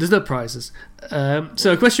 Good. There's no prizes.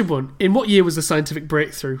 So question 1: in what year was the scientific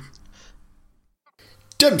breakthrough?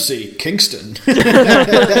 Dempsey, Kingston.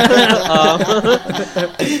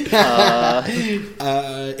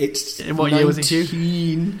 It's in what year was it,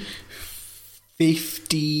 Hugh?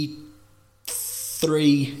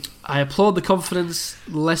 1953. I applaud the confidence,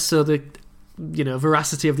 less so the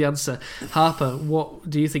veracity of the answer. Harper, what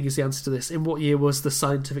do you think is the answer to this? In what year was the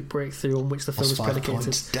scientific breakthrough on which the film was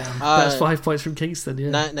predicated? That's 5 points from Kingston.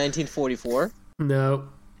 Yeah, 1944. No.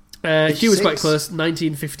 Hugh was quite close.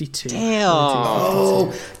 1952. Damn.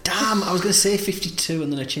 Oh, damn! I was going to say 52,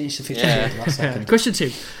 and then I changed to 52 last second. Question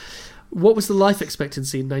 2: what was the life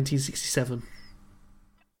expectancy in 1967?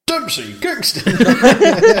 Dempsey, Kingston.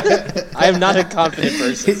 I am not a confident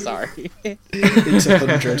person. Sorry. It's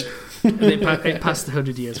 100. It passed the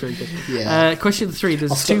 100 years. Very good. Yeah. Question 3: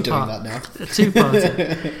 there's I'll stop doing that now. A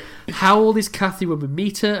two-parter. How old is Kathy when we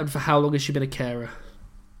meet her, and for how long has she been a carer?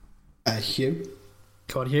 Hugh.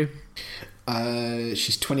 Go on, Hugh.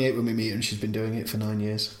 She's 28 when we meet her, and she's been doing it for 9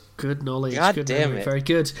 years. Good knowledge. God good damn memory. it. Very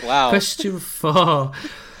good. Wow. Question 4.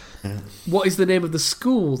 What is the name of the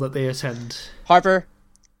school that they attend? Harper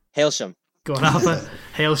Hailsham. Go on, Harper.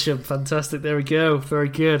 Hailsham. Fantastic. There we go. Very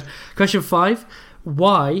good. Question 5.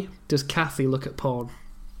 Why does Kathy look at porn?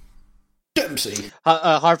 Dempsey.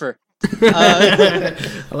 Harper.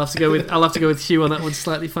 I'll have to go with Hugh on that one,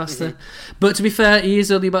 slightly faster. But to be fair, he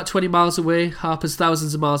is only about 20 miles away. Harper's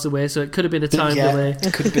thousands of miles away, so it could have been a time delay.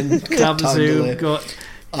 Could have been time delay. Got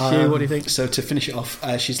Hugh. What do you think? So to finish it off,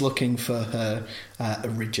 she's looking for her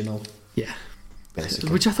original. Yeah.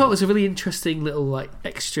 Basically. Which I thought was a really interesting little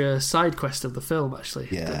extra side quest of the film. Actually,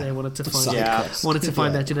 that they wanted to find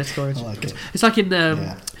their genetic origin. Like it. It's like in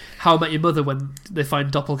How I Met Your Mother when they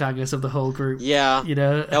find doppelgangers of the whole group. Yeah,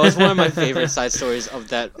 that was one of my favorite side stories of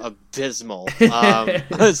that abysmal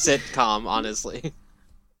sitcom. Honestly,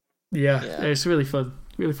 yeah, it's really fun.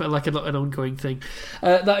 Really fun, like an ongoing thing.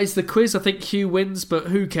 That is the quiz. I think Hugh wins, but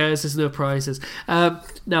who cares? There's no prizes. Now,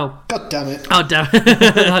 God damn it! Oh damn!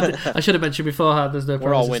 I should have mentioned beforehand. There's no prizes.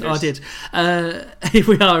 We're all winners. Oh, I did.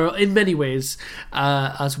 We are in many ways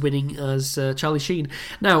as winning as Charlie Sheen.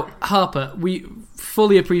 Now, Harper, we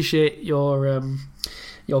fully appreciate your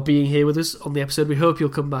being here with us on the episode. We hope you'll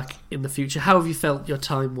come back in the future. How have you felt your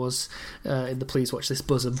time was in the Please Watch This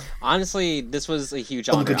bosom? Honestly, this was a huge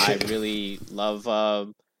honor. I really love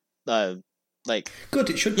good.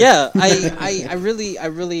 It should be. Yeah, I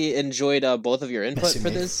really enjoyed both of your input for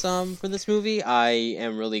this movie. I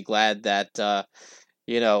am really glad that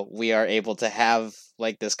we are able to have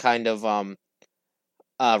this kind of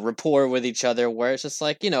rapport with each other where it's just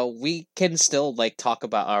we can still talk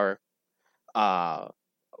about our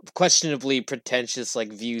questionably pretentious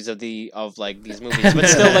views of these movies, but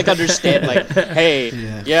still understand hey,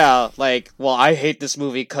 well, I hate this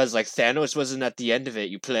movie because Thanos wasn't at the end of it,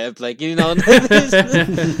 you pleb,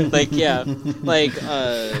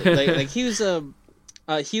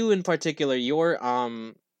 Hugh in particular,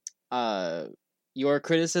 your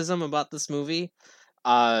criticism about this movie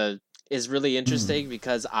is really interesting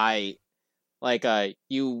because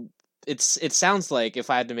it sounds like, if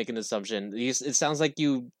I had to make an assumption, it sounds like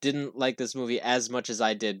you didn't like this movie as much as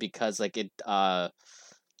I did because the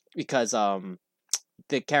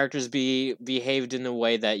characters behaved in a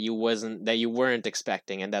way that you weren't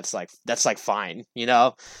expecting, and that's fine, Do you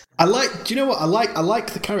know what? I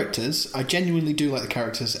like the characters. I genuinely do like the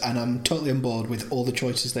characters, and I'm totally on board with all the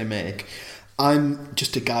choices they make. I'm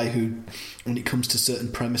just a guy who, when it comes to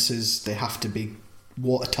certain premises, they have to be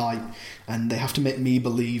watertight, and they have to make me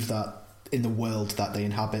believe that in the world that they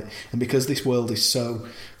inhabit. And because this world is so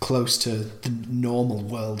close to the normal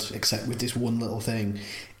world, except with this one little thing,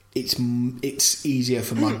 it's easier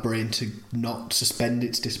for my brain to not suspend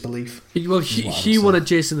its disbelief. Well, she wanted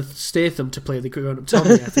Jason Statham to play the grown-up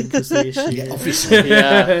Tommy, I think, is the issue. Yeah, obviously.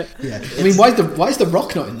 Yeah. I mean, why is The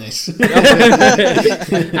Rock not in this?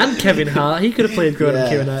 And Kevin Hart, he could have played grown-up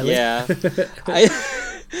Keira Knightley. Yeah.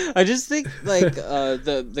 I just think like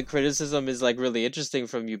the criticism is like really interesting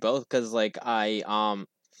from you both, because like I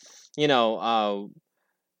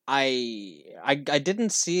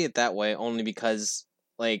didn't see it that way, only because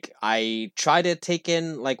like I try to take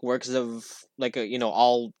in like works of like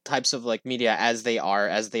all types of like media as they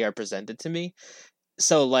are presented to me.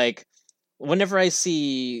 So like whenever I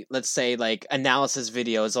see, let's say, like analysis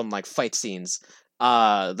videos on like fight scenes,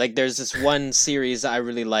 like there's this one series I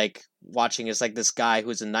really like watching. Is like this guy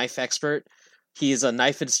who's a knife expert. He's a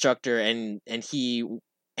knife instructor, and he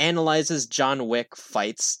analyzes John Wick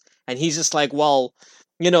fights, and he's just like, well,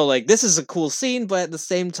 like this is a cool scene, but at the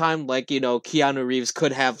same time, like, Keanu Reeves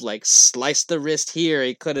could have like sliced the wrist here,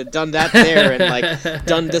 he could have done that there, and like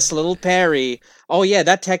done this little parry. Oh yeah,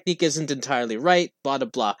 that technique isn't entirely right, blah blah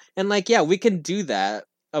blah. And like, yeah, we can do that.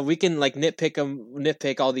 We can like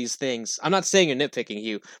nitpick all these things. I'm not saying you're nitpicking,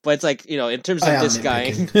 Hugh, but it's like, in terms of this guy,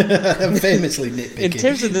 I'm famously nitpicking. In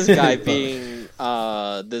terms of this guy being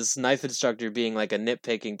this knife instructor being like a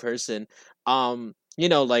nitpicking person,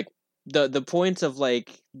 like the point of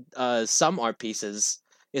like some art pieces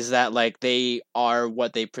is that like they are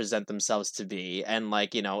what they present themselves to be, and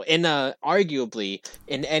like in arguably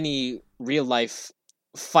in any real life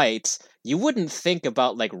fight, you wouldn't think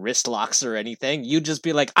about like wrist locks or anything. You'd just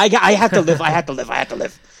be like, I have to live, I have to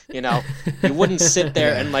live. You wouldn't sit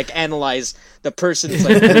there and like analyze the person's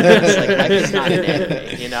like movements, like life is not an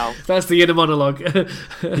anime. That's the inner monologue.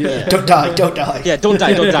 Yeah. Don't die. Yeah, don't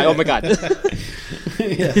die. Oh my god.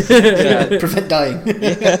 Yeah. Prevent dying.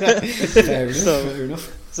 Fair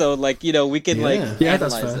enough. So like, we can like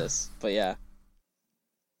analyze this, but yeah.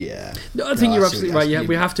 Yeah. No, I think you're absolutely right. Yeah,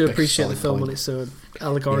 we have to appreciate the film on its own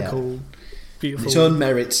allegorical, beautiful, its own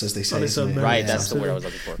merits, as they say. Right, that's the word I was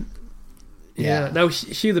looking for. Yeah. Now,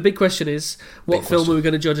 Hugh, the big question is, what film are we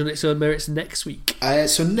going to judge on its own merits next week?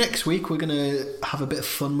 So next week we're going to have a bit of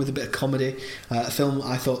fun with a bit of comedy. A film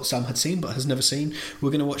I thought Sam had seen but has never seen. We're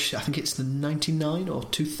going to watch, I think it's the 99 or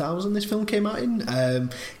 2000 this film came out in,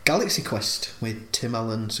 Galaxy Quest, with Tim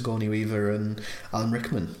Allen, Sigourney Weaver and Alan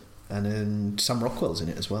Rickman. And Sam Rockwell's in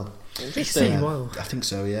it as well. Interesting. Wow. I think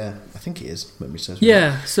so, yeah. I think it is. Memory serves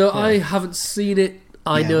yeah, so I haven't seen it.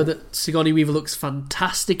 I know that Sigourney Weaver looks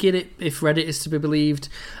fantastic in it, if Reddit is to be believed.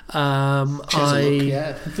 I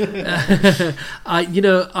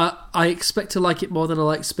expect to like it more than I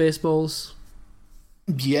like Spaceballs.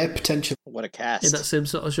 Yeah, potentially. What a cast. In that same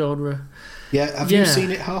sort of genre. Yeah, have you seen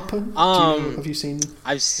it, Harper? Have you seen?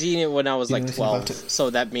 I've seen it when I was like 12, so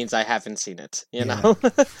that means I haven't seen it. You know.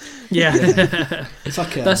 Yeah. It's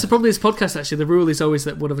like that's the problem with this podcast. Actually, the rule is always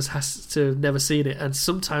that one of us has to have never seen it, and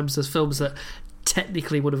sometimes there's films that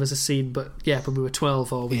technically one of us has seen, but when we were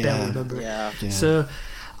 12 or we barely remember it. Yeah. So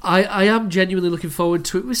I am genuinely looking forward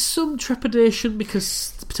to it with some trepidation,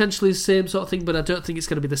 because potentially the same sort of thing, but I don't think it's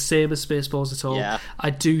going to be the same as Spaceballs at all. Yeah. I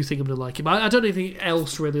do think I'm going to like it. I don't know anything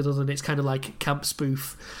else really other than it's kind of like a camp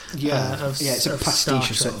spoof. It's a pastiche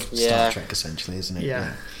of sort of Star Trek, essentially, isn't it?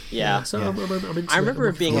 Yeah. So I'm into I remember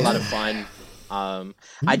it being a lot of fun.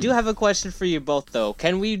 I do have a question for you both, though.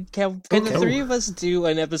 Can the three of us do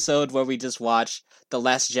an episode where we just watch The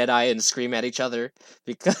Last Jedi and scream at each other?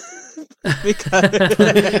 Because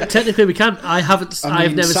technically we can. I've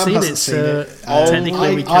never seen it, so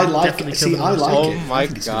technically we can. I like it. Oh my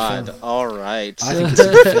god! All right. I think it's a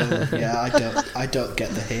good film. Yeah, I don't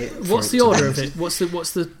get the hate. What's the order of it? What's the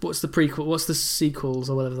prequel? What's the sequels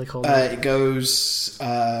or whatever they call it? It goes.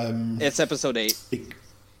 It's episode 8.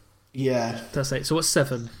 Yeah, that's 8. So what's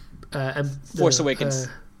 7? Force Awakens.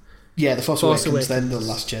 The Force Awakens, then The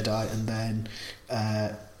Last Jedi, and then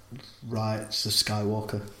Rise of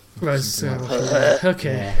Skywalker. Rise of Skywalker.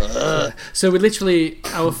 Okay. Yeah. So we literally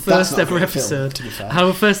our first ever episode.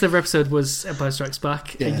 Our first ever episode was Empire Strikes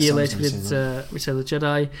Back. A year later, we did Return of the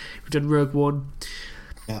Jedi. We've done Rogue One.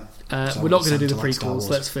 Yeah. We're not going to do the prequels.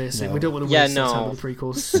 Let's face it. We don't want to waste our time on the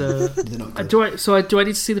prequels. So they're not good. Do I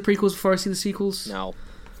need to see the prequels before I see the sequels? No.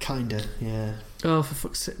 Kinda, yeah. Oh, for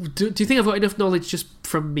fuck's sake! Do you think I've got enough knowledge just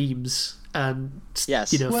from memes and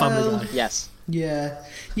Yes. Family Guy? Yes. Yeah.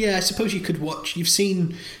 I suppose you could watch. You've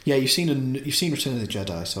seen Return of the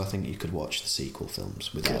Jedi, so I think you could watch the sequel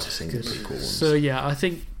films without seeing the prequel ones. So yeah, I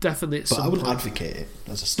think definitely. But I wouldn't advocate it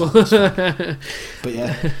as a Star Wars fan. But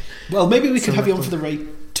yeah, well, maybe we could have you on for the Raid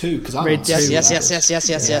 2 because I'm Raid 2. Yes.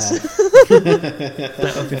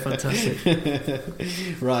 That would be fantastic.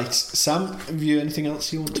 Right, Sam, have you anything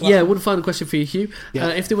else you want to add? Yeah, one final question for you, Hugh. Yeah.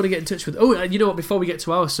 If they want to get in touch with... Oh, you know what? Before we get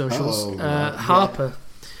to our socials,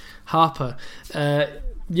 Harper,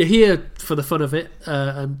 you're here for the fun of it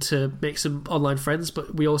and to make some online friends,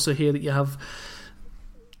 but we also hear that you have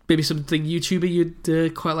maybe something YouTuber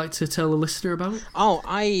you'd quite like to tell a listener about. Oh,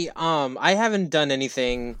 I haven't done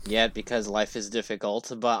anything yet because life is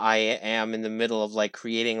difficult, but I am in the middle of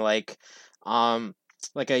creating a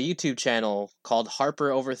YouTube channel called Harper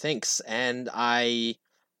Overthinks, and I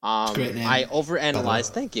overanalyze.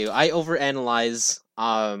 Thank you. I overanalyze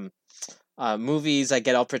movies. I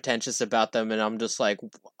get all pretentious about them, and I'm just I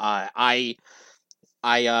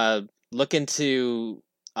look into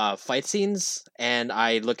fight scenes, and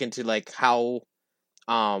I look into how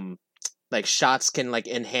shots can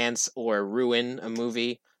enhance or ruin a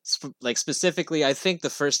movie. Specifically, I think the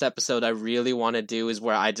first episode I really want to do is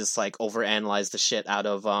where I just overanalyze the shit out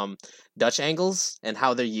of Dutch angles and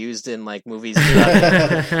how they're used in movies.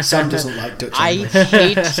 Sam doesn't like Dutch angles. I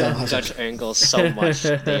hate Dutch angles so much.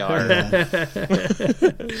 They are.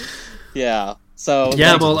 Yeah. So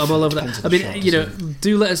yeah, I'm all over that. I mean,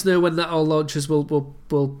 do let us know when that all launches. We'll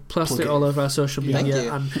plaster it all over our social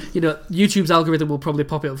media, and YouTube's algorithm will probably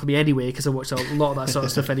pop it up for me anyway because I watch a lot of that sort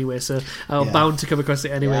of stuff anyway. So I'm bound to come across it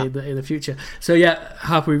anyway in the future. So yeah,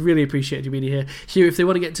 Harper, we really appreciate you being here. Hugh, if they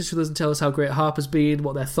want to get in touch with us and tell us how great Harper's been,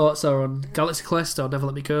 what their thoughts are on Galaxy Quest or Never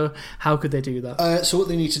Let Me Go, how could they do that? So what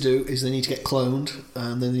they need to do is they need to get cloned,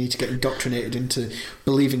 and then they need to get indoctrinated into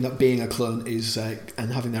believing that being a clone is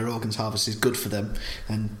and having their organs harvested is good for them,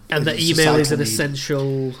 and that email is an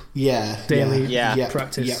essential daily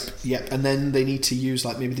practice. Yep. And then they need to use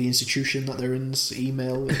maybe the institution that they're in's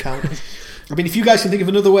email account. I mean, if you guys can think of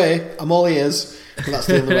another way, I'm all ears. But that's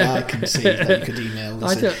the only way I can see that you could email.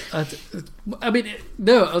 I mean,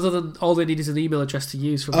 no. Other than all they need is an email address to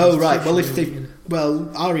use. From right.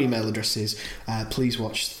 Well, our email address is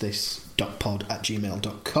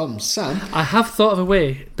pleasewatchthis.pod@gmail.com. Sam, I have thought of a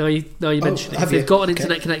way. Now you mentioned it. If they've got an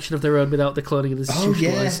internet connection of their own without the cloning and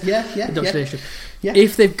institutionalised indoctrination. Yeah.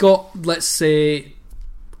 If they've got, let's say,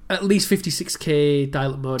 at least 56k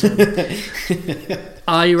dial-up modem,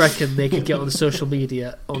 I reckon they could get on social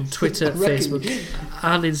media, on Twitter, Facebook,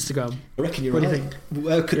 and Instagram. I reckon you're right. What do you think?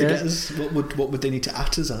 Where could they get us? What would they need to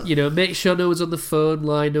at us at? Make sure no one's on the phone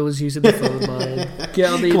line, no one's using the phone line.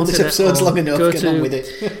 Get on the internet. This episode's long enough. Get on with it.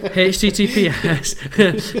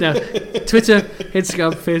 HTTPS. Now, Twitter,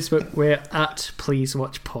 Instagram, Facebook, we're at Please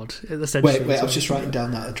Watch Pod. Wait, I was just writing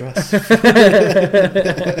down that address.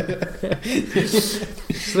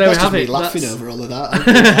 So there we have it. Laughing over all of that.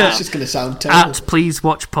 It's just going to sound terrible. At Please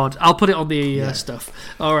Watch Pod. I'll put it on the stuff.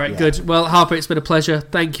 All right, good. Well, Harper, it's been a pleasure.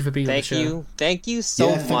 Thank you for being on the show. Thank you so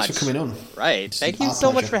much. Thanks for coming on. Right. Thank you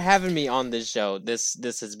so much for having me on this show.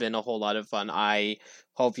 This has been a whole lot of fun. I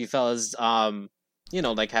hope you fellas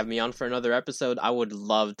have me on for another episode. I would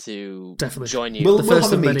love to join you. We'll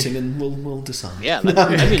have a meeting and we'll decide. Yeah,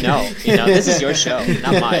 let me know. This is your show,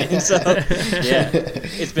 not mine. So yeah,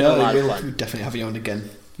 it's been a lot of fun. We'll definitely have you on again.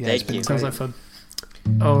 Yeah, Thank you. Sounds like fun.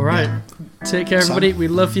 All right. Take care, everybody. We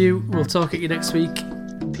love you. We'll talk at you next week.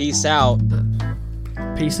 Peace out.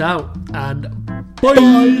 Peace out and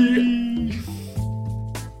bye.